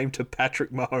change his name to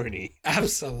Patrick Mahoney?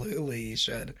 Absolutely, he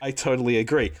should. I totally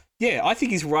agree. Yeah, I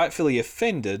think he's rightfully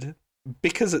offended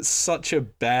because it's such a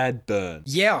bad burn.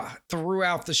 Yeah,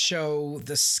 throughout the show,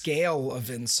 the scale of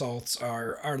insults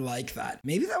are like that.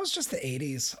 Maybe that was just the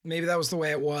 80s. Maybe that was the way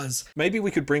it was. Maybe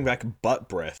we could bring back butt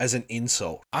breath as an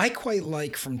insult. I quite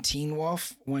like from Teen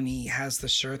Wolf when he has the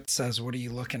shirt that says, "What are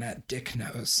you looking at, dick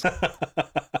nose?"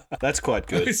 That's quite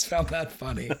good. I always found that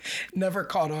funny. Never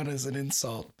caught on as an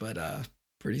insult, but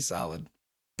pretty solid.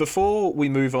 Before we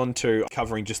move on to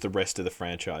covering just the rest of the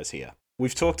franchise here,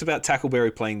 we've talked about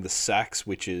Tackleberry playing the sax,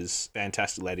 which is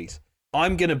fantastic, ladies.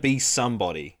 I'm Gonna Be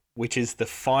Somebody, which is the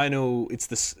final, it's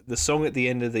the song at the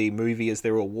end of the movie as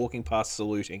they're all walking past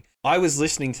saluting. I was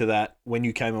listening to that when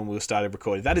you came on, we started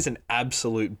recording. That is an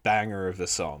absolute banger of a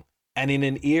song. And in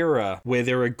an era where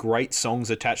there are great songs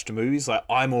attached to movies, like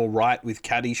I'm All Right with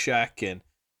Caddyshack and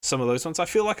some of those ones, I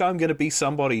feel like I'm Gonna Be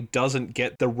Somebody doesn't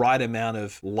get the right amount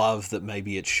of love that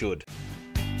maybe it should.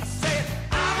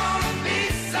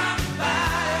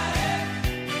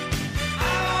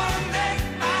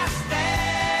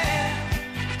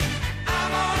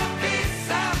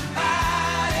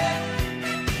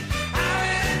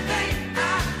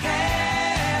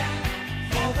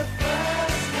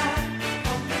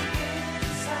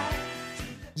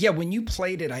 Yeah, when you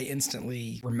played it, I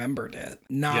instantly remembered it.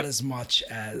 Not as much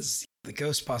as the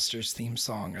Ghostbusters theme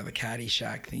song or the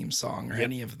Caddyshack theme song or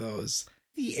any of those.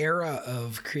 The era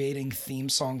of creating theme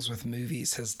songs with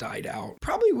movies has died out.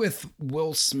 Probably with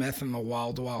Will Smith and the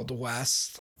Wild Wild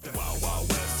West. The Wild Wild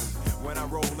West. When I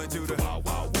roll into the Wild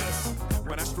Wild West.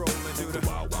 When I stroll into the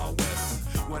Wild Wild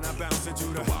West. When I bounce into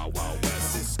the Wild Wild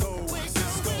West. Cisco,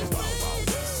 Cisco, Wild Wild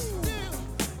West.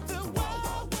 The Wild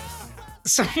Wild West.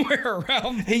 Somewhere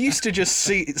around. He used to just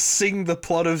sing the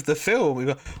plot of the film. He'd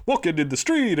go, walking in the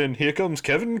street and here comes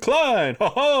Kevin Kline. Ha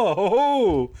ha, ho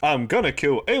ho. I'm gonna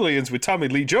kill aliens with Tommy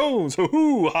Lee Jones. Hoo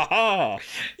hoo, ha ha.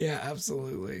 Yeah,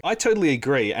 absolutely. I totally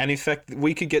agree. And in fact,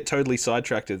 we could get totally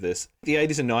sidetracked with this. The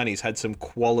 80s and 90s had some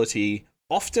quality,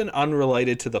 often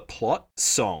unrelated to the plot,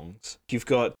 songs. You've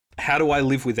got How Do I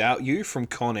Live Without You from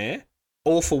Con Air.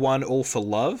 All for One, All for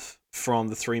Love from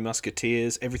The Three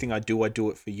Musketeers. Everything I Do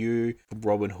It For You from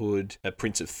Robin Hood,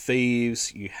 Prince of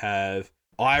Thieves. You have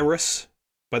Iris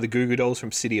by the Goo Goo Dolls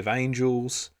from City of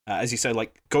Angels. As you say,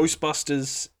 like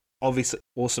Ghostbusters, obviously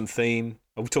awesome theme.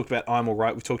 We talked about I'm All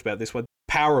Right. We talked about this one.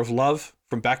 Power of Love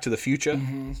from Back to the Future.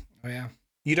 Mm-hmm. Oh, yeah.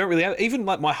 You don't really have, even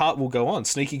like My Heart Will Go On,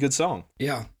 sneaky good song.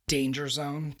 Yeah. Danger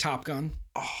Zone, Top Gun.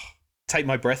 Oh, Take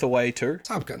My Breath Away too.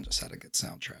 Top Gun just had a good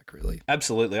soundtrack, really.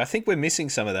 Absolutely. I think we're missing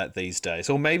some of that these days.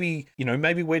 Or maybe,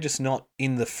 maybe we're just not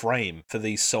in the frame for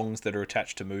these songs that are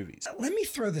attached to movies. Let me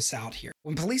throw this out here.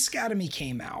 When Police Academy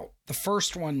came out, the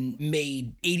first one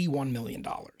made $81 million,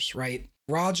 right?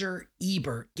 Roger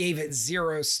Ebert gave it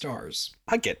 0 stars.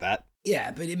 I get that.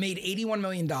 Yeah, but it made $81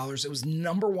 million. It was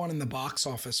 #1 in the box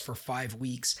office for 5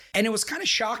 weeks. And it was kind of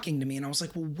shocking to me. And I was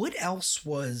like, well, what else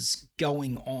was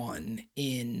going on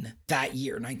in that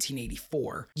year,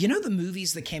 1984? You know the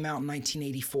movies that came out in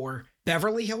 1984?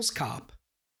 Beverly Hills Cop,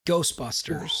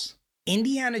 Ghostbusters,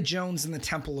 Indiana Jones and the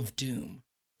Temple of Doom,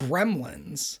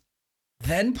 Gremlins,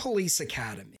 then Police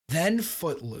Academy, then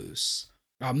Footloose.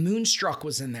 Moonstruck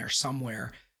was in there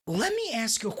somewhere. Let me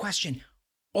ask you a question.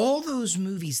 All those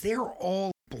movies, they're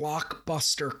all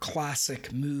blockbuster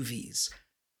classic movies.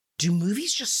 Do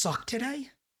movies just suck today?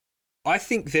 I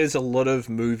think there's a lot of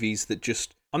movies that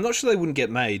just, I'm not sure they wouldn't get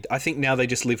made. I think now they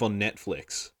just live on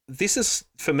Netflix. This is,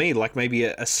 for me, like maybe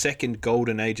a second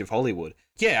golden age of Hollywood.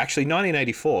 Yeah, actually,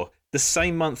 1984, the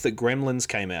same month that Gremlins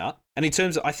came out. And in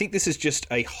terms of, I think this is just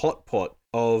a hot pot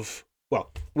of,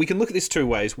 well, we can look at this 2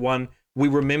 ways. One, we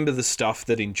remember the stuff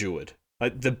that endured.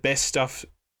 Like the best stuff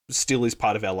still is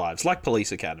part of our lives, like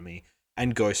Police Academy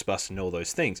and Ghostbusters and all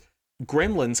those things.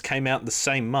 Gremlins came out the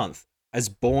same month as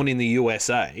Born in the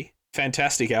USA,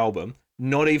 fantastic album.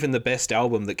 Not even the best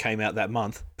album that came out that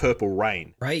month, Purple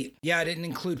Rain. Right. Yeah, I didn't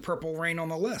include Purple Rain on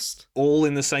the list. All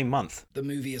in the same month. The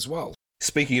movie as well.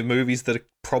 Speaking of movies that are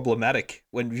problematic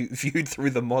when viewed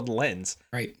through the modern lens.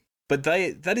 Right. But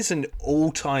that is an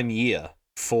all-time year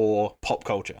for pop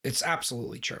culture. It's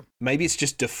absolutely true. Maybe it's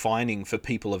just defining for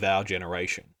people of our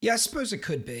generation. Yeah, I suppose it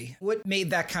could be. What made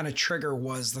that kind of trigger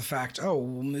was the fact,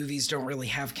 movies don't really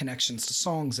have connections to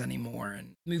songs anymore,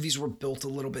 and movies were built a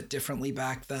little bit differently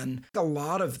back then. A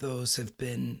lot of those have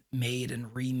been made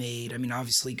and remade. I mean,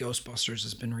 obviously Ghostbusters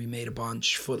has been remade a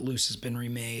bunch, Footloose has been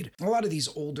remade. A lot of these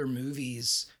older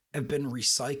movies have been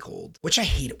recycled, which I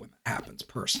hate it when that happens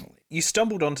personally. You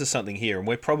stumbled onto something here, and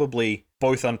we're probably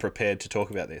both unprepared to talk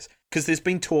about this, because there's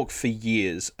been talk for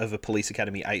years of a Police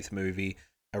Academy 8th movie,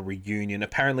 a reunion.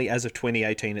 Apparently, as of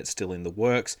 2018, it's still in the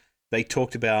works. They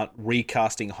talked about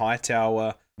recasting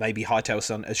Hightower, maybe Hightower's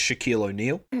son, as Shaquille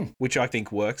O'Neal, which I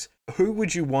think works. Who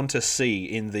would you want to see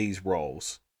in these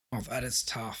roles? Oh, that is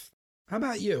tough. How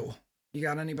about you? You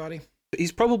got anybody?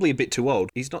 He's probably a bit too old.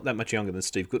 He's not that much younger than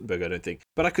Steve Guttenberg, I don't think.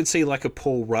 But I could see like a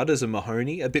Paul Rudd as a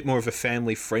Mahoney, a bit more of a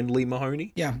family-friendly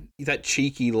Mahoney. Yeah. That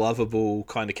cheeky, lovable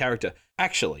kind of character.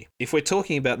 Actually, if we're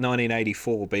talking about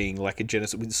 1984 being like a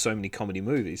genesis with so many comedy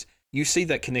movies, you see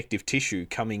that connective tissue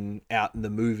coming out in the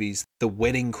movies, the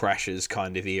Wedding Crashers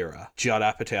kind of era, Judd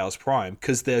Apatow's prime,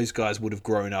 because those guys would have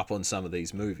grown up on some of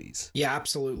these movies. Yeah,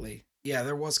 absolutely. Yeah,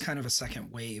 there was kind of a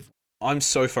second wave. I'm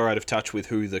so far out of touch with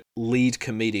who the lead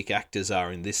comedic actors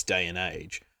are in this day and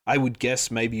age. I would guess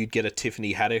maybe you'd get a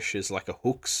Tiffany Haddish as like a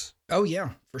Hooks. Oh, yeah,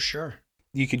 for sure.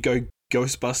 You could go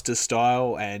Ghostbusters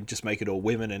style and just make it all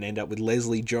women and end up with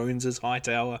Leslie Jones as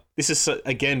Hightower. This is,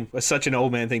 again, such an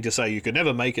old man thing to say. You could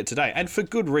never make it today. And for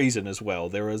good reason as well.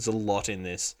 There is a lot in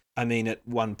this. I mean, at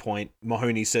one point,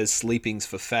 Mahoney says sleeping's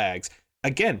for fags.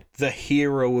 Again, the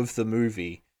hero of the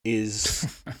movie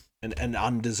is... an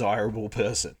undesirable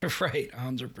person. Right,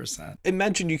 100%.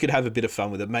 Imagine you could have a bit of fun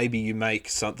with it. Maybe you make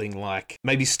something like,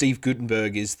 maybe Steve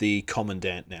Guttenberg is the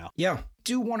commandant now. Yeah.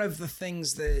 Do one of the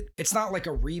things that, it's not like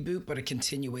a reboot, but a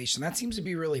continuation. That seems to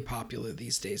be really popular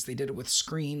these days. They did it with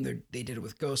Scream, they did it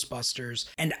with Ghostbusters.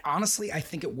 And honestly, I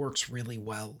think it works really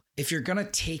well. If you're going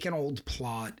to take an old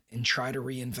plot and try to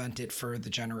reinvent it for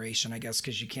the generation, I guess,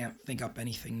 because you can't think up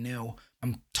anything new.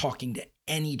 I'm talking to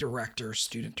any director,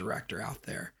 student director out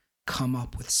there. Come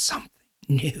up with something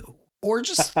new or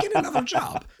just get another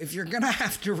job. If you're going to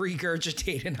have to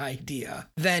regurgitate an idea,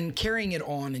 then carrying it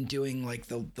on and doing like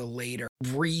the later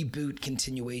reboot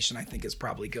continuation, I think is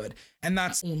probably good. And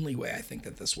that's the only way I think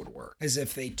that this would work, is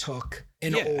if they took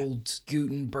an old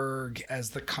Gutenberg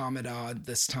as the commandant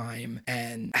this time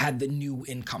and had the new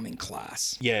incoming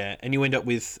class. Yeah. And you end up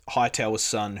with Hightower's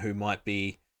son, who might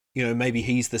be, maybe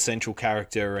he's the central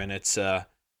character and it's,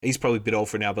 he's probably a bit old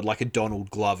for now, but like a Donald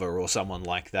Glover or someone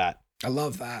like that. I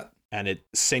love that. And it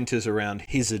centers around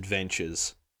his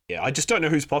adventures. Yeah, I just don't know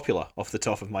who's popular off the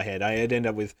top of my head. I'd end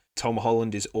up with Tom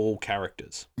Holland is all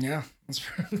characters. Yeah.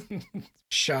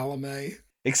 Chalamet.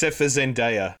 Except for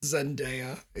Zendaya.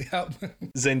 Yep.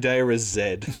 Zendaya is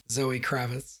Zed. Zoe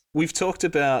Kravitz. We've talked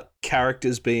about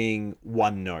characters being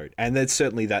one note, and that's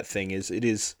certainly that thing it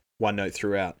is one note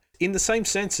throughout. In the same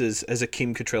sense as a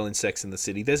Kim Cattrall in Sex and the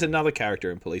City, there's another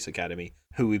character in Police Academy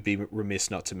who we'd be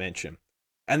remiss not to mention.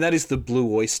 And that is the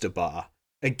Blue Oyster Bar.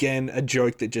 Again, a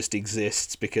joke that just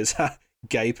exists because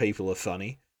gay people are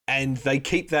funny. And they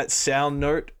keep that sound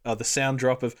note, the sound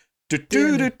drop of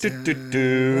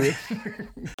do-do-do-do-do-do.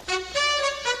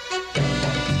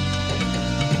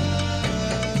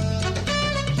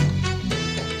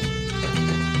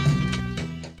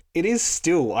 It is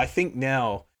still, I think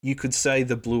now, you could say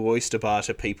the Blue Oyster Bar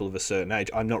to people of a certain age.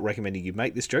 I'm not recommending you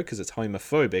make this joke because it's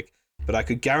homophobic, but I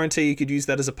could guarantee you could use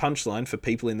that as a punchline for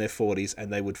people in their 40s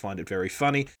and they would find it very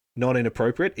funny. Not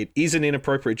inappropriate. It is an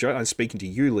inappropriate joke. I'm speaking to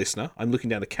you, listener. I'm looking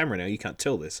down the camera now. You can't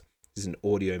tell this. This is an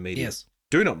audio medium. Yes.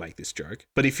 Do not make this joke.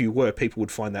 But if you were, people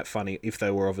would find that funny if they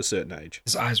were of a certain age.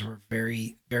 His eyes were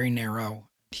very, very narrow.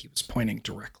 He was pointing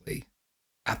directly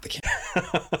at the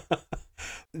camera.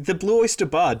 The Blue Oyster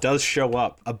Bar does show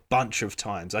up a bunch of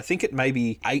times. I think it may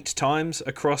be 8 times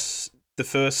across the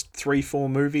first 3-4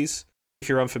 movies. If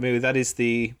you're unfamiliar, that is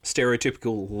the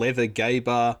stereotypical leather gay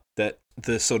bar that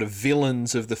the sort of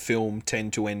villains of the film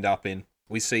tend to end up in.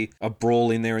 We see a brawl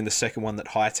in there in the second one that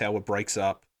Hightower breaks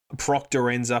up. Proctor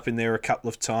ends up in there a couple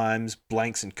of times.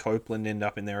 Blanks and Copeland end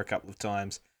up in there a couple of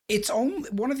times. It's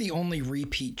one of the only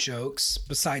repeat jokes,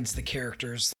 besides the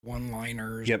characters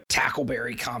one-liners. Yep.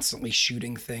 Tackleberry constantly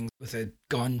shooting things with a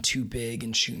gun too big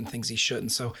and shooting things he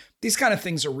shouldn't. So these kind of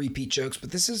things are repeat jokes,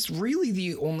 but this is really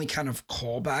the only kind of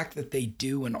callback that they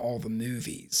do in all the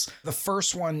movies. The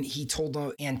first one, he told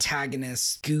the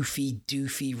antagonist, goofy,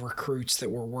 doofy recruits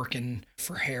that were working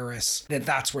for Harris, that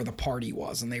that's where the party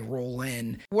was, and they roll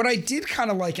in. What I did kind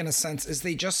of like, in a sense, is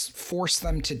they just forced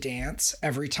them to dance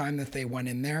every time that they went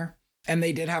in there. And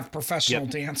they did have professional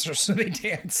dancers, so they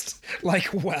danced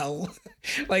like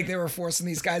like they were forcing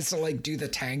these guys to like do the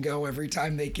tango every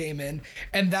time they came in.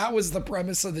 And that was the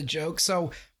premise of the joke.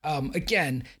 So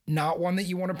again, not one that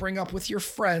you want to bring up with your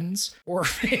friends or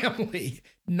family.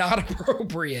 Not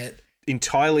appropriate.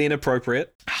 Entirely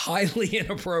inappropriate. Highly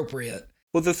inappropriate.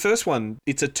 Well, the first one,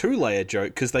 it's a 2-layer joke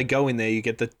because they go in there, you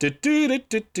get the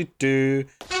do-do-do-do-do-do.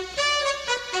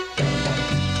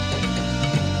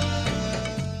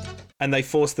 And they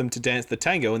force them to dance the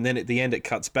tango, and then at the end it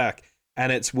cuts back,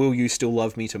 and it's "Will you still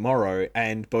love me tomorrow?"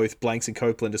 And both Blanks and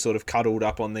Copeland are sort of cuddled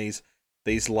up on these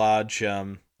large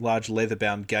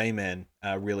leather-bound gay men,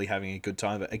 really having a good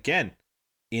time. But again,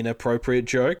 inappropriate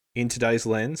joke in today's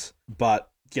lens,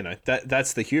 but you know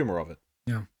that's the humor of it.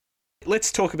 Yeah.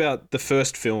 Let's talk about the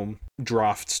first film,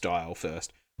 Draft Style,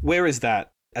 first. Where is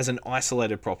that as an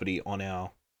isolated property on our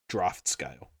draft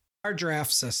scale? Our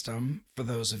draft system, for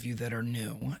those of you that are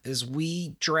new, is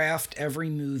we draft every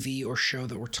movie or show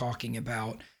that we're talking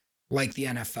about like the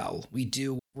NFL. We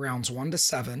do rounds 1 to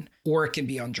 7, or it can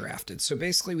be undrafted. So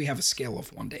basically we have a scale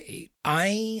of 1 to 8.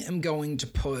 I am going to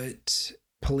put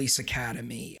Police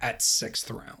Academy at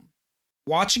 6th round.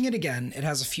 Watching it again, it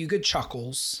has a few good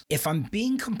chuckles. If I'm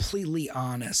being completely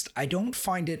honest, I don't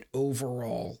find it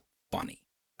overall funny.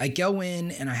 I go in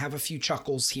and I have a few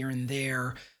chuckles here and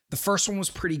there. The first one was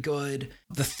pretty good.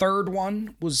 The third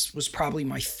one was probably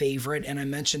my favorite, and I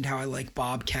mentioned how I like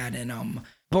Bobcat in them.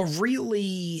 But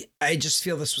really, I just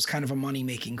feel this was kind of a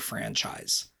money-making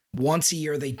franchise. Once a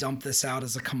year, they dump this out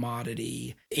as a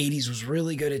commodity. 80s was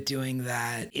really good at doing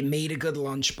that. It made a good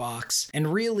lunchbox.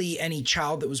 And really, any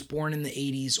child that was born in the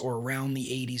 80s or around the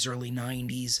 80s, early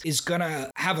 90s, is going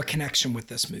to have a connection with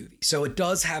this movie. So it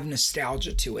does have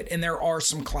nostalgia to it. And there are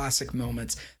some classic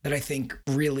moments that I think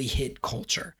really hit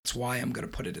culture. That's why I'm going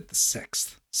to put it at the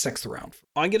sixth round.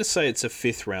 I'm going to say it's a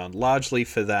 5th round, largely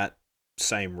for that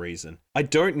same reason. I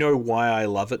don't know why I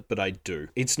love it, but I do.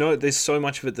 There's so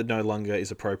much of it that no longer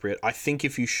is appropriate. I think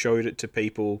if you showed it to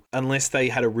people, unless they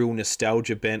had a real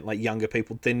nostalgia bent, like younger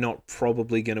people, they're not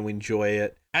probably going to enjoy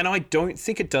it. And I don't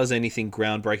think it does anything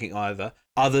groundbreaking either,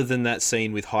 other than that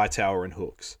scene with Hightower and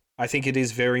Hooks. I think it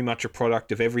is very much a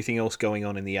product of everything else going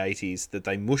on in the 80s, that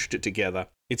they mushed it together.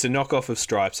 It's a knockoff of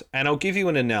Stripes, and I'll give you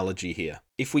an analogy here.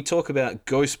 If we talk about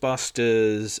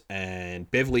Ghostbusters and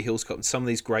Beverly Hills Cop and some of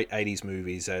these great 80s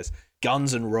movies as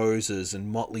Guns N' Roses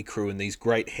and Motley Crue and these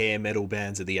great hair metal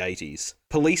bands of the 80s,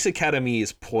 Police Academy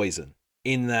is Poison.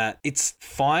 In that it's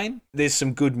fine. There's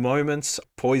some good moments.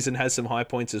 Poison has some high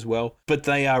points as well, but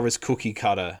they are as cookie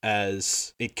cutter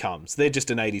as it comes. They're just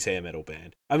an 80s hair metal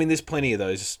band. I mean, there's plenty of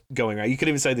those going around. You could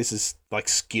even say this is like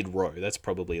Skid Row. That's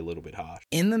probably a little bit harsh.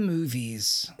 In the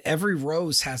movies, every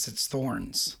rose has its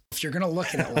thorns. If you're going to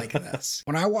look at it like this,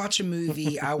 when I watch a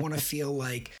movie, I want to feel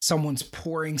like someone's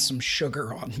pouring some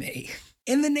sugar on me.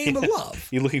 In the name of love.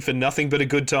 You're looking for nothing but a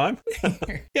good time?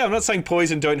 Yeah, I'm not saying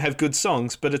Poison don't have good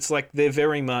songs, but it's like they're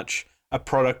very much a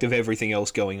product of everything else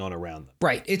going on around them.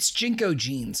 Right. It's Jinko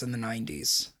jeans in the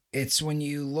 90s. It's when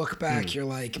you look back, you're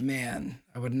like, man,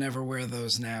 I would never wear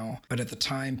those now. But at the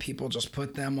time, people just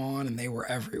put them on and they were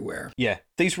everywhere. Yeah,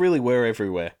 these really were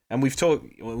everywhere. And we've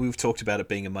talked about it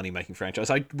being a money-making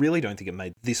franchise. I really don't think it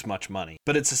made this much money.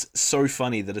 But it's so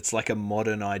funny that it's like a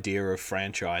modern idea of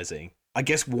franchising. I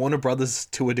guess Warner Brothers,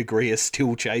 to a degree, are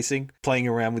still chasing, playing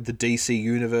around with the DC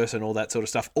universe and all that sort of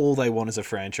stuff. All they want is a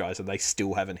franchise, and they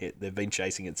still haven't hit. They've been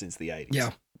chasing it since the 80s.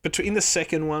 Yeah. Between the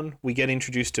second one, we get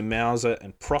introduced to Mauser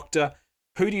and Proctor.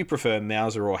 Who do you prefer,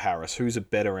 Mauser or Harris? Who's a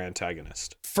better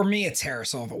antagonist? For me, it's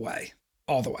Harris all the way.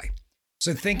 All the way.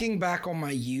 So thinking back on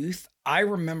my youth, I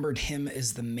remembered him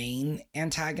as the main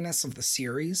antagonist of the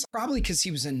series, probably because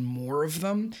he was in more of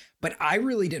them, but I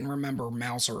really didn't remember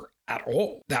Mauser at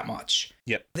all that much.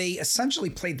 Yep. They essentially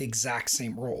played the exact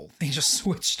same role. They just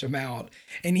switched him out.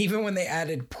 And even when they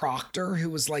added Proctor, who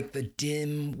was like the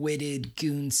dim-witted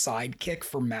goon sidekick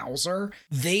for Mauser,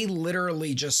 they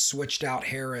literally just switched out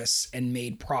Harris and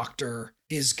made Proctor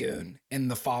his goon in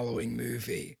the following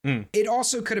movie. It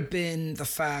also could have been the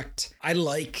fact I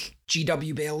like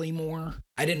G.W. Bailey more.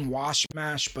 I didn't watch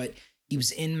MASH, but He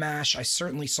was in MASH. I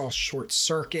certainly saw Short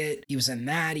Circuit. He was in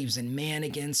that. He was in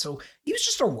Mannequin. So he was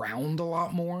just around a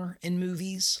lot more in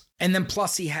movies. And then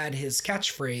plus he had his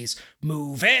catchphrase,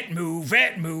 move it, move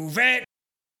it, move it.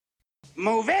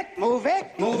 Move it, move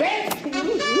it, move it.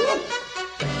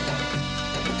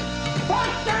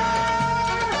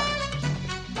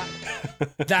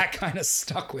 That kind of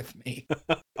stuck with me.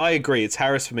 I agree. It's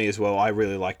Harris for me as well. I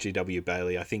really like G.W.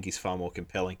 Bailey. I think he's far more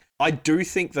compelling. I do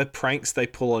think the pranks they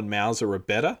pull on Mauser are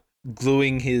better.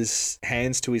 Gluing his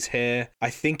hands to his hair. I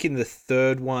think in the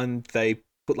third one, they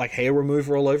put like hair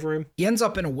remover all over him. He ends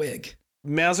up in a wig.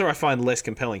 Mauser I find less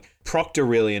compelling. Proctor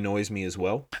really annoys me as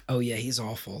well. Oh yeah, he's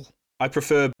awful. I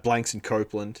prefer Blanks and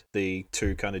Copeland, the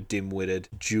two kind of dim-witted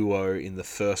duo in the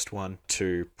first one,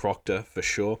 to Proctor for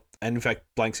sure. And in fact,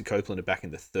 Blanks and Copeland are back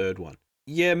in the third one.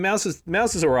 Yeah, Mauser's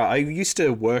alright. I used to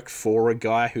work for a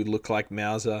guy who looked like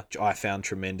Mauser, which I found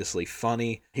tremendously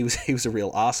funny. He was a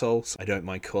real arsehole, so I don't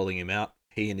mind calling him out.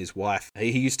 He and his wife.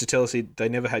 He used to tell us they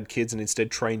never had kids and instead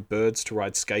trained birds to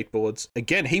ride skateboards.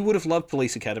 Again, he would have loved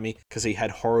Police Academy because he had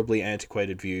horribly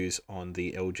antiquated views on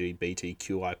the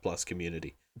LGBTQI+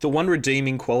 community. The one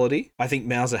redeeming quality I think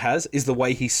Mauser has is the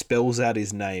way he spells out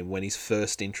his name when he's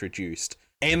first introduced.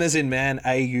 M as in man,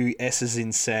 A-U, S as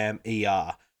in Sam,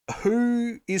 E-R.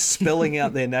 Who is spelling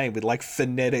out their name with like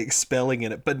phonetic spelling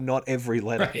in it, but not every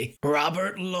letter? Right.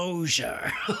 Robert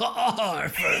Lozier.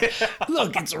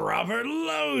 Look, it's Robert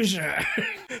Lozier.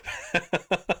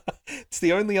 It's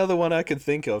the only other one I could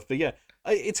think of. But yeah,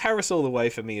 it's Harris all the way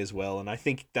for me as well. And I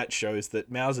think that shows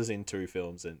that Mauser's in 2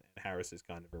 films and Harris is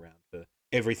kind of around for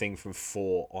everything from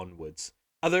 4 onwards.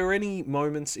 Are there any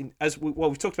moments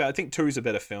we've talked about? I think 2 is a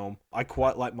better film. I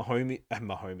quite like Mahoney.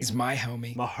 He's my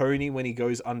homie. Mahoney when he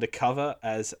goes undercover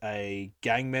as a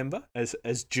gang member, as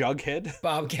Jughead.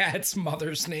 Bobcat's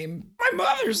mother's name. My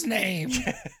mother's name. You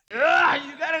got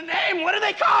a name? What do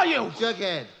they call you?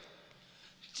 Jughead.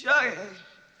 Jughead.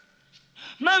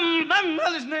 My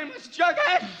mother's name is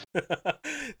Jughead.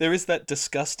 There is that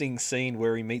disgusting scene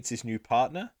where he meets his new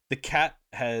partner. The cat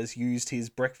has used his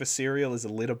breakfast cereal as a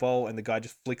litter bowl and the guy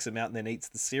just flicks him out and then eats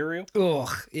the cereal.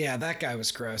 Ugh, yeah, that guy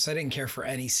was gross. I didn't care for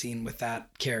any scene with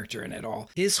that character in it at all.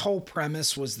 His whole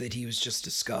premise was that he was just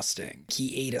disgusting.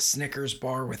 He ate a Snickers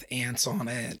bar with ants on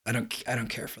it. I don't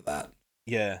care for that.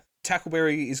 Yeah.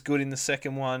 Tackleberry is good in the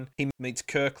second one. He meets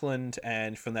Kirkland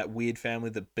and from that weird family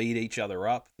that beat each other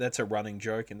up. That's a running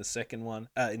joke in the second one,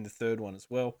 in the third one as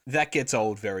well. That gets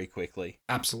old very quickly.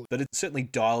 Absolutely. But it's certainly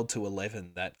dialed to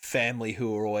 11, that family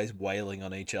who are always wailing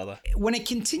on each other. When it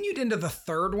continued into the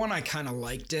third one, I kind of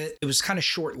liked it. It was kind of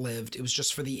short-lived. It was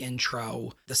just for the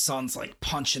intro. The son's like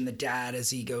punching the dad as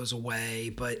he goes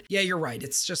away. But yeah, you're right.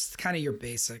 It's just kind of your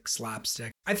basic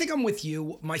slapstick. I think I'm with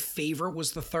you. My favorite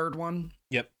was the third one.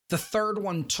 Yep. The third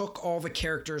one took all the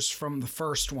characters from the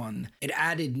first one. It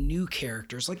added new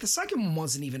characters. Like the second one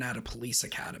wasn't even at a police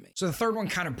academy. So the third one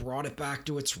kind of brought it back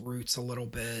to its roots a little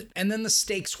bit. And then the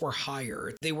stakes were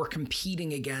higher. They were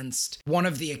competing against one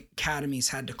of the academies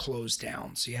had to close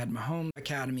down. So you had Mahone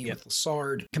Academy with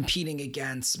Lassard competing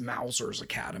against Mauser's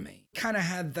Academy. Kind of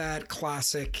had that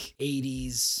classic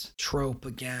 80s trope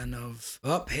again of,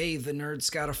 hey, the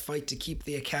nerds got to fight to keep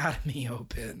the academy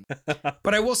open.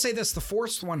 But I will say this, the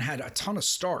fourth one had a ton of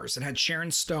stars. It had Sharon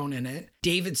Stone in it.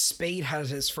 David Spade had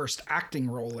his first acting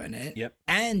role in it. Yep.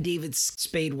 And David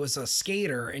Spade was a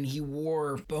skater and he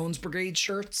wore Bones Brigade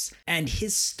shirts. And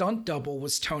his stunt double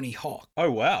was Tony Hawk.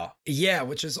 Oh, wow. Yeah,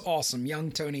 which is awesome.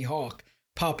 Young Tony Hawk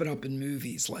popping up in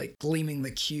movies like Gleaming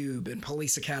the Cube and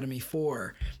Police Academy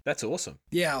 4. That's awesome.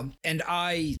 Yeah, and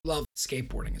I love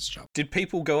skateboarding as a job. Did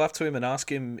people go up to him and ask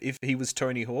him if he was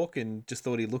Tony Hawk and just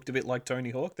thought he looked a bit like Tony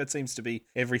Hawk? That seems to be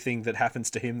everything that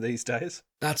happens to him these days.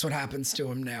 That's what happens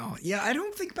to him now. Yeah, I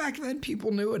don't think back then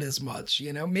people knew it as much,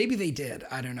 you know? Maybe they did.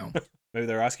 I don't know. Maybe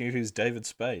they're asking if he was David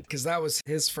Spade. Because that was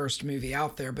his first movie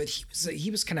out there, but he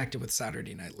was connected with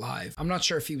Saturday Night Live. I'm not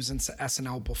sure if he was in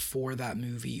SNL before that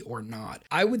movie or not.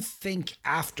 I would think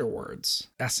afterwards,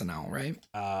 SNL, right?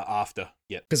 After,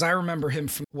 yep. Because I remember him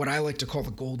from what I like to call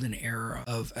the golden era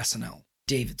of SNL.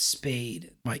 David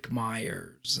Spade, Mike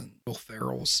Myers, and Will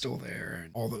Ferrell was still there,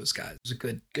 and all those guys. It was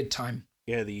a good time.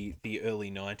 Yeah, the early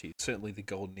 90s. Certainly the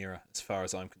golden era, as far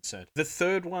as I'm concerned. The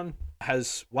third one,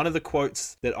 has one of the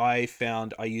quotes that I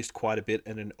found I used quite a bit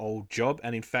in an old job,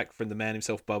 and in fact from the man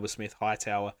himself, Bubba Smith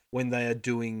Hightower, when they are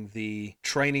doing the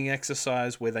training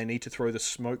exercise where they need to throw the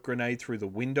smoke grenade through the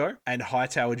window, and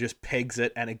Hightower just pegs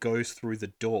it and it goes through the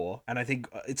door. And I think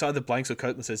it's either Blanks or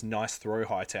Copeland says, "Nice throw,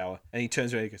 Hightower." And he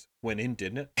turns around and he goes, "Went in,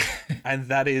 didn't it?" And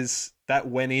that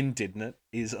 "went in, didn't it?"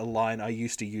 is a line I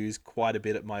used to use quite a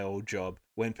bit at my old job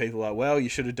when people are like, "Well, you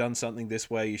should have done something this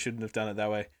way. You shouldn't have done it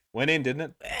that way." Went in,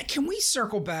 didn't it? Can we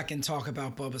circle back and talk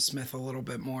about Bubba Smith a little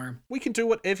bit more? We can do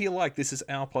whatever you like. This is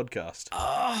our podcast.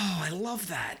 Oh, I love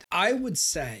that. I would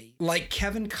say, like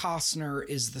Kevin Costner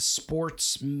is the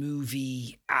sports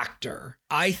movie actor,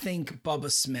 I think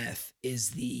Bubba Smith is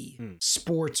the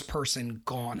sports person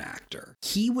gone actor.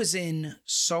 He was in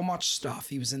so much stuff.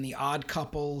 He was in The Odd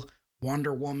Couple,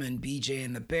 Wonder Woman, BJ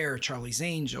and the Bear, Charlie's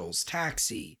Angels,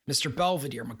 Taxi, Mr.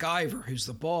 Belvedere, MacGyver, Who's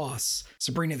the Boss,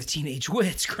 Sabrina the Teenage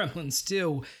Witch, Gremlins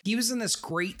 2. He was in this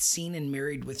great scene in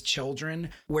Married with Children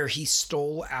where he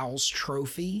stole Al's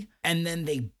trophy and then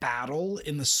they battle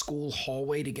in the school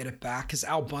hallway to get it back because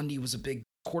Al Bundy was a big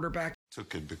quarterback.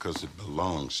 Took it because it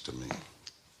belongs to me.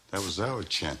 That was our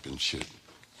championship.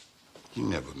 You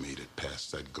never made it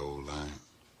past that goal line.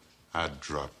 I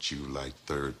dropped you like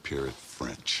third period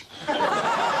French. Your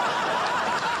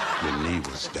knee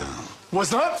was down.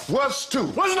 Was not? Was to.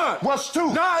 Was not? Was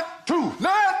to. Not to.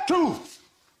 Not to.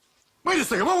 Wait a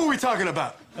second, what were we talking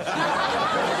about?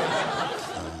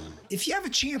 If you have a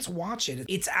chance, watch it.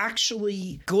 It's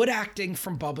actually good acting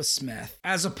from Bubba Smith,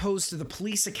 as opposed to the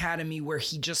Police Academy where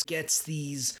he just gets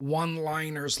these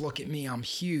one-liners, "Look at me, I'm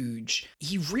huge."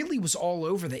 He really was all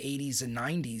over the 80s and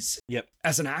 90s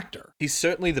as an actor. He's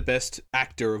certainly the best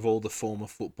actor of all the former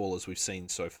footballers we've seen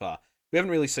so far. We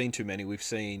haven't really seen too many. We've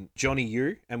seen Johnny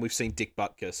Yu and we've seen Dick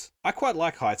Butkus. I quite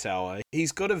like Hightower.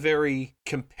 He's got a very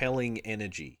compelling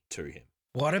energy to him.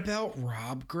 What about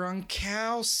Rob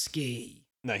Gronkowski?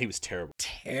 No, he was terrible.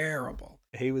 Terrible.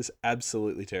 He was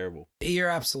absolutely terrible. You're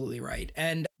absolutely right.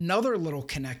 And another little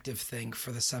connective thing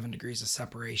for the 7 Degrees of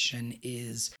Separation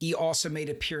is he also made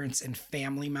appearance in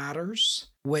Family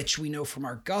Matters, which we know from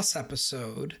our Gus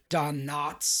episode. Don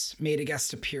Knotts made a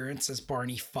guest appearance as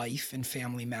Barney Fife in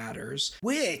Family Matters,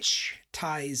 which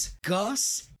ties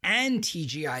Gus and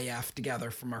TGIF together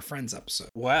from our Friends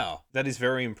episode. Wow, that is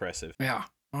very impressive. Yeah.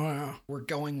 Oh, yeah. We're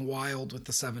going wild with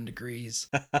the 7 Degrees.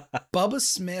 Bubba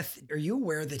Smith, are you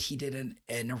aware that he did an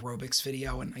aerobics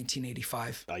video in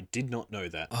 1985? I did not know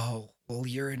that. Oh, well,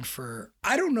 you're in for,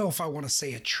 I don't know if I want to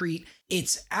say a treat.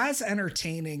 It's as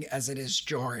entertaining as it is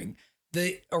jarring.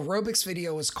 The aerobics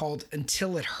video is called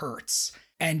Until It Hurts,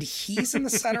 and he's in the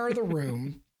center of the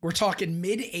room. We're talking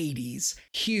mid-80s,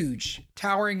 huge,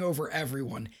 towering over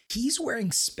everyone. He's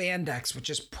wearing spandex, which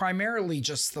is primarily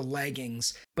just the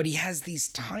leggings, but he has these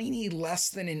tiny, less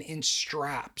than an inch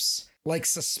straps, like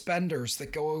suspenders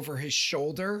that go over his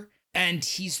shoulder, and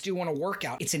he's doing a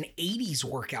workout. It's an 80s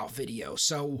workout video,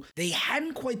 so they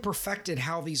hadn't quite perfected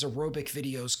how these aerobic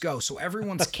videos go, so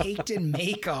everyone's caked in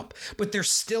makeup, but they're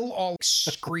still all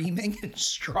screaming and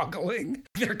struggling.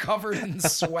 They're covered in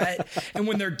sweat, and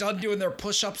when they're done doing their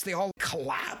push-ups, they all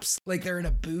collapse like they're in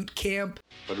a boot camp.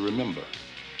 But remember,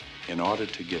 in order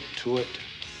to get to it,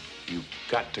 you've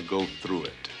got to go through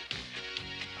it.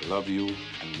 I love you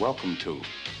and welcome to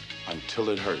Until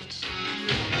It Hurts.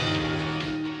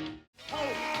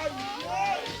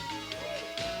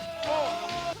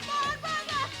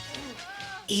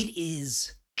 It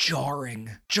is jarring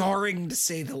to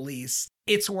say the least.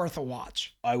 It's worth a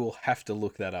watch. I will have to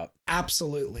look that up.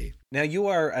 Absolutely. Now, you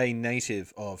are a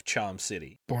native of Charm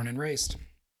City. Born and raised.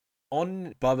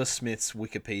 On Bubba Smith's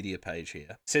Wikipedia page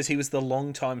here, it says he was the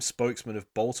longtime spokesman of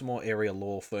Baltimore area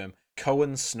law firm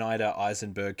Cohen, Snyder,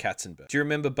 Eisenberg, Katzenberg. Do you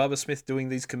remember Bubba Smith doing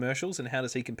these commercials, and how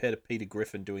does he compare to Peter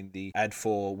Griffin doing the ad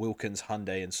for Wilkins,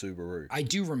 Hyundai, and Subaru? I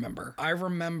do remember. I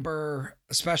remember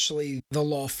especially the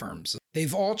law firms.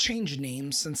 They've all changed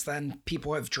names since then.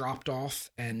 People have dropped off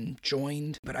and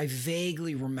joined, but I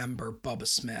vaguely remember Bubba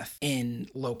Smith in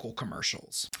local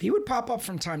commercials. He would pop up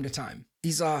from time to time.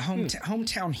 He's a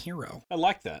hometown hero. I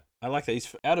like that.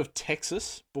 He's out of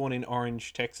Texas, born in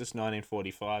Orange, Texas,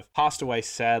 1945. Passed away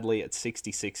sadly at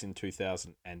 66 in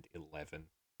 2011.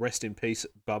 Rest in peace,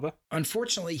 Bubba.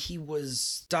 Unfortunately, he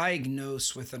was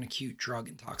diagnosed with an acute drug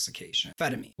intoxication,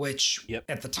 amphetamine, which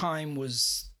at the time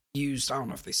was used, I don't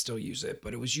know if they still use it,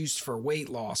 but it was used for weight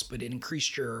loss, but it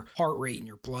increased your heart rate and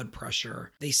your blood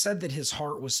pressure. They said that his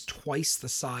heart was twice the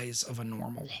size of a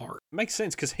normal heart. Makes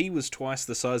sense, because he was twice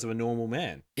the size of a normal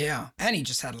man. Yeah, and he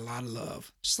just had a lot of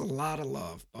love. Just a lot of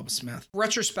love, Bubba Smith.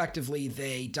 Retrospectively,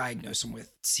 they diagnosed him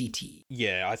with CTE.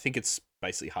 Yeah, I think it's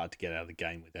basically hard to get out of the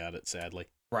game without it, sadly.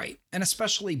 Right. And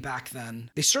especially back then,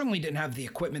 they certainly didn't have the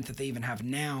equipment that they even have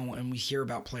now. And we hear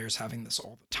about players having this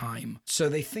all the time. So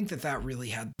they think that that really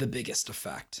had the biggest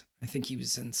effect. I think he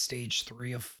was in stage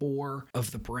 3 of 4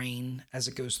 of the brain as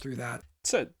it goes through that.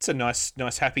 So it's a nice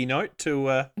happy note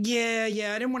to. Yeah.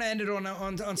 I didn't want to end it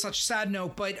on such a sad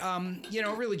note, but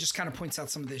it really just kind of points out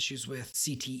some of the issues with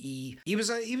CTE. He was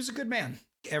a good man.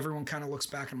 Everyone kind of looks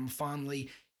back at him fondly.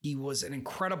 He was an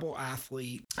incredible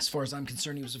athlete. As far as I'm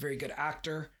concerned, he was a very good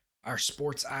actor, our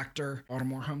sports actor,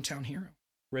 Baltimore hometown hero.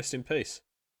 Rest in peace.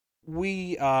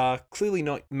 We are clearly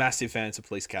not massive fans of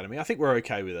Police Academy. I think we're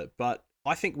okay with it, but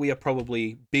I think we are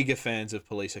probably bigger fans of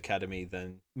Police Academy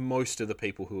than most of the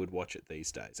people who would watch it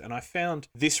these days. And I found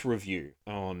this review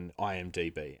on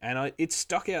IMDb, and it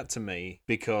stuck out to me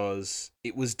because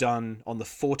it was done on the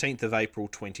 14th of April,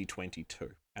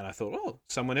 2022. And I thought, oh,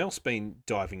 someone else been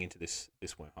diving into this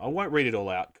one. I won't read it all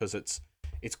out because it's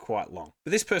quite long.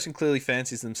 But this person clearly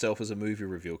fancies themselves as a movie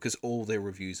reviewer because all their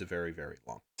reviews are very, very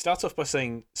long. Starts off by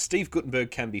saying, Steve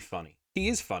Guttenberg can be funny. He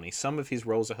is funny. Some of his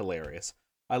roles are hilarious.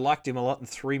 I liked him a lot in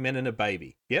 3 Men and a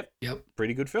Baby. Yep.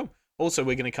 Pretty good film. Also,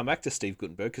 we're going to come back to Steve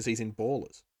Guttenberg because he's in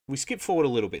Ballers. We skip forward a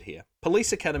little bit here.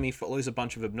 Police Academy follows a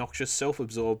bunch of obnoxious,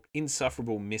 self-absorbed,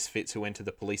 insufferable misfits who enter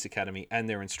the police academy and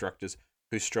their instructors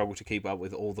who struggle to keep up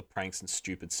with all the pranks and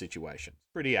stupid situations.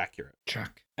 Pretty accurate.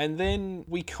 Check. And then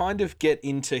we kind of get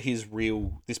into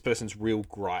this person's real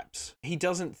gripes. He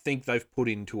doesn't think they've put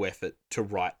into effort to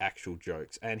write actual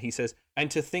jokes. And he says, and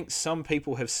to think some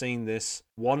people have seen this,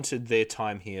 wanted their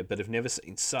time here, but have never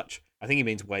seen such, I think he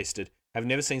means wasted, have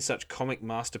never seen such comic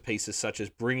masterpieces such as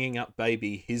Bringing Up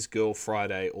Baby, His Girl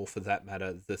Friday, or for that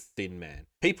matter, The Thin Man.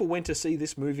 People went to see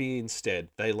this movie instead.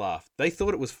 They laughed. They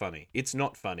thought it was funny. It's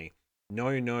not funny. No.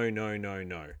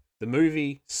 The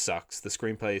movie sucks. The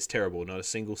screenplay is terrible. Not a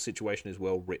single situation is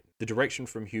well written. The direction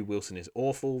from Hugh Wilson is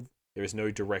awful. There is no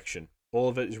direction. All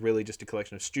of it is really just a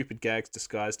collection of stupid gags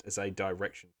disguised as a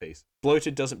direction piece.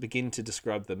 Bloated doesn't begin to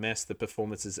describe the mess. The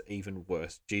performance is even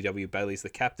worse. G.W. Bailey's the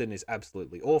captain is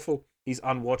absolutely awful. He's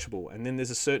unwatchable. And then there's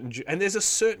a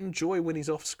certain joy when he's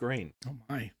off screen. Oh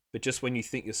my. But just when you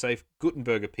think you're safe,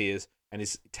 Guttenberg appears and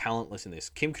is talentless in this.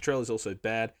 Kim Cattrall is also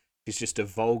bad. She's just a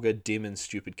vulgar, dim, and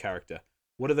stupid character.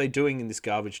 What are they doing in this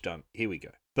garbage dump? Here we go.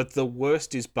 But the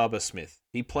worst is Bubba Smith.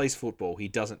 He plays football. He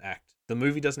doesn't act. The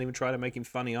movie doesn't even try to make him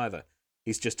funny either.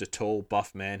 He's just a tall,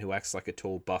 buff man who acts like a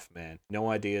tall, buff man.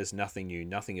 No ideas, nothing new,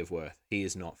 nothing of worth. He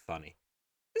is not funny.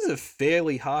 This is a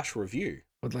fairly harsh review.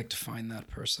 Would like to find that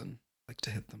person. Like to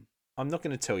hit them. I'm not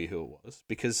going to tell you who it was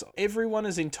because everyone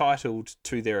is entitled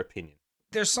to their opinion.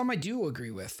 There's some I do agree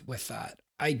with that.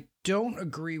 I don't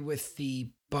agree with the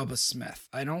Bubba Smith.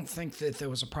 I don't think that there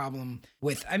was a problem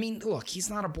with, look,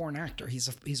 he's not a born actor.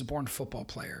 He's a born football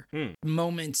player.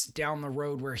 Moments down the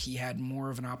road where he had more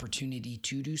of an opportunity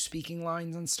to do speaking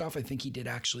lines and stuff, I think he did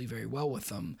actually very well with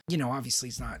them. Obviously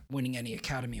he's not winning any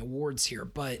Academy Awards here,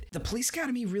 but the Police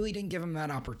Academy really didn't give him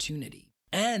that opportunity.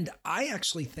 And I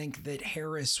actually think that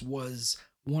Harris was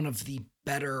one of the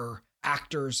better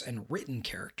actors and written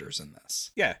characters in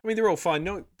this. Yeah, they're all fine.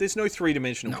 No, there's no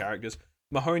three-dimensional characters.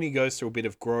 Mahoney goes through a bit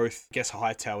of growth. I guess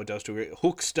Hightower does too.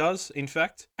 Hooks does, in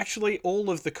fact. Actually,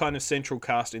 all of the kind of central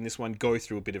cast in this one go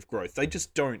through a bit of growth. They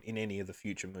just don't in any of the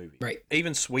future movies. Right.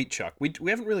 Even Sweet Chuck. We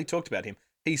haven't really talked about him.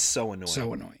 He's so annoying.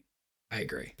 So annoying. I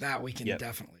agree. That we can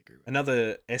definitely agree with.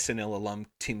 Another SNL alum,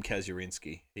 Tim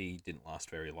Kazurinsky. He didn't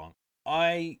last very long.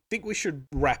 I think we should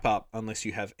wrap up unless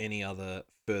you have any other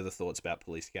further thoughts about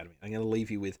Police Academy. I'm going to leave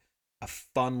you with a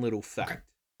fun little fact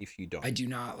if you don't. I do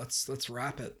not. Let's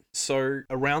wrap it. So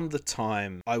around the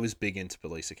time I was big into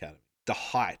Police Academy, the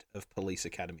height of Police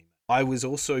Academy, I was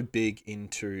also big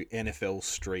into NFL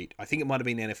Street. I think it might have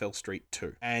been NFL Street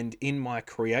 2. And in my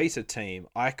creator team,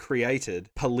 I created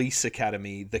Police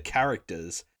Academy, the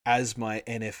characters, as my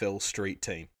NFL Street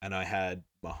team. And I had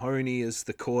Mahoney as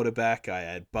the quarterback. I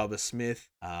had Bubba Smith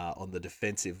on the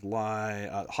defensive line,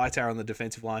 Hightower on the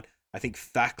defensive line. I think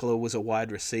Fackler was a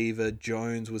wide receiver.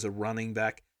 Jones was a running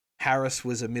back. Harris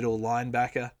was a middle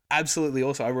linebacker. Absolutely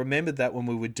awesome. I remembered that when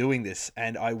we were doing this,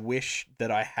 and I wish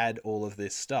that I had all of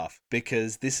this stuff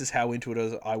because this is how into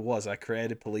it I was. I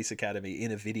created Police Academy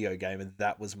in a video game, and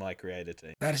that was my creator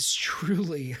team. That is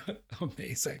truly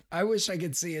amazing. I wish I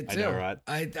could see it too. I know,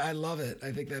 right? I love it.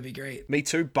 I think that'd be great. Me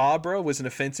too. Barbara was an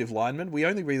offensive lineman. We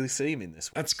only really see him in this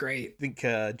one. That's great. I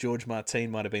think George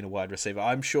Martin might have been a wide receiver.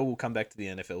 I'm sure we'll come back to the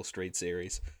NFL Street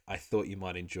series. I thought you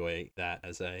might enjoy that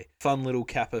as a fun little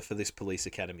capper for this Police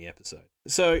Academy episode.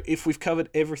 So if we've covered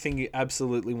everything you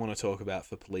absolutely want to talk about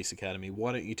for Police Academy,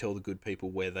 why don't you tell the good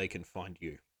people where they can find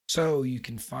you? So you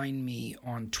can find me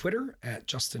on Twitter at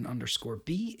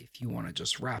Justin_B if you want to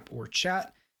just rap or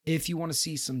chat. If you want to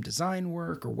see some design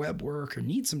work or web work or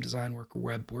need some design work or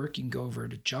web work, you can go over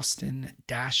to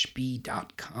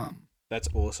justin-b.com. That's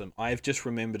awesome. I've just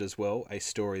remembered as well a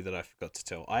story that I forgot to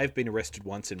tell. I have been arrested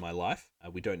once in my life.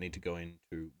 We don't need to go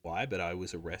into why, but I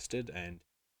was arrested and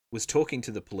was talking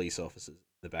to the police officers in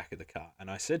the back of the car.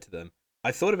 And I said to them,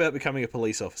 I thought about becoming a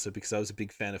police officer because I was a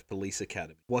big fan of Police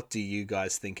Academy. What do you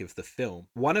guys think of the film?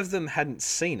 One of them hadn't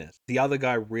seen it. The other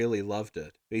guy really loved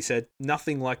it. He said,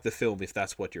 nothing like the film if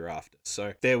that's what you're after.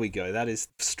 So there we go. That is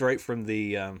straight from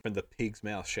the pig's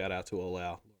mouth. Shout out to all our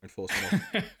law enforcement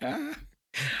officers.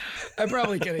 I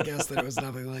probably could have guessed that it was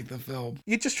nothing like the film.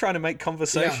 You're just trying to make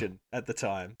conversation at the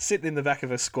time. Sitting in the back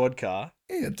of a squad car.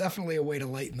 Yeah, definitely a way to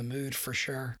lighten the mood for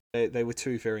sure. They were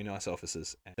two very nice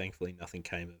officers, and thankfully nothing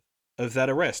came of that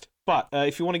arrest. But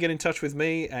if you want to get in touch with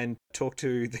me and talk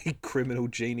to the criminal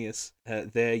genius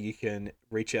there, you can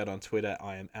reach out on Twitter.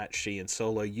 I am at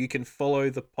 @SheAndSolo. You can follow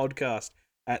the podcast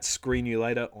at Screen You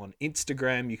Later on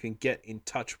Instagram. You can get in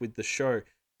touch with the show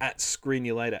at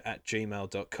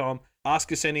screenyoulater@gmail.com.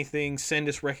 Ask us anything, send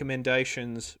us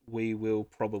recommendations. We will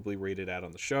probably read it out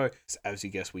on the show. As you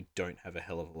guess, we don't have a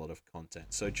hell of a lot of content.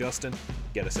 So Justin,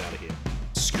 get us out of here.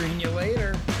 Screen you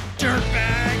later,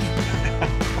 dirtbag!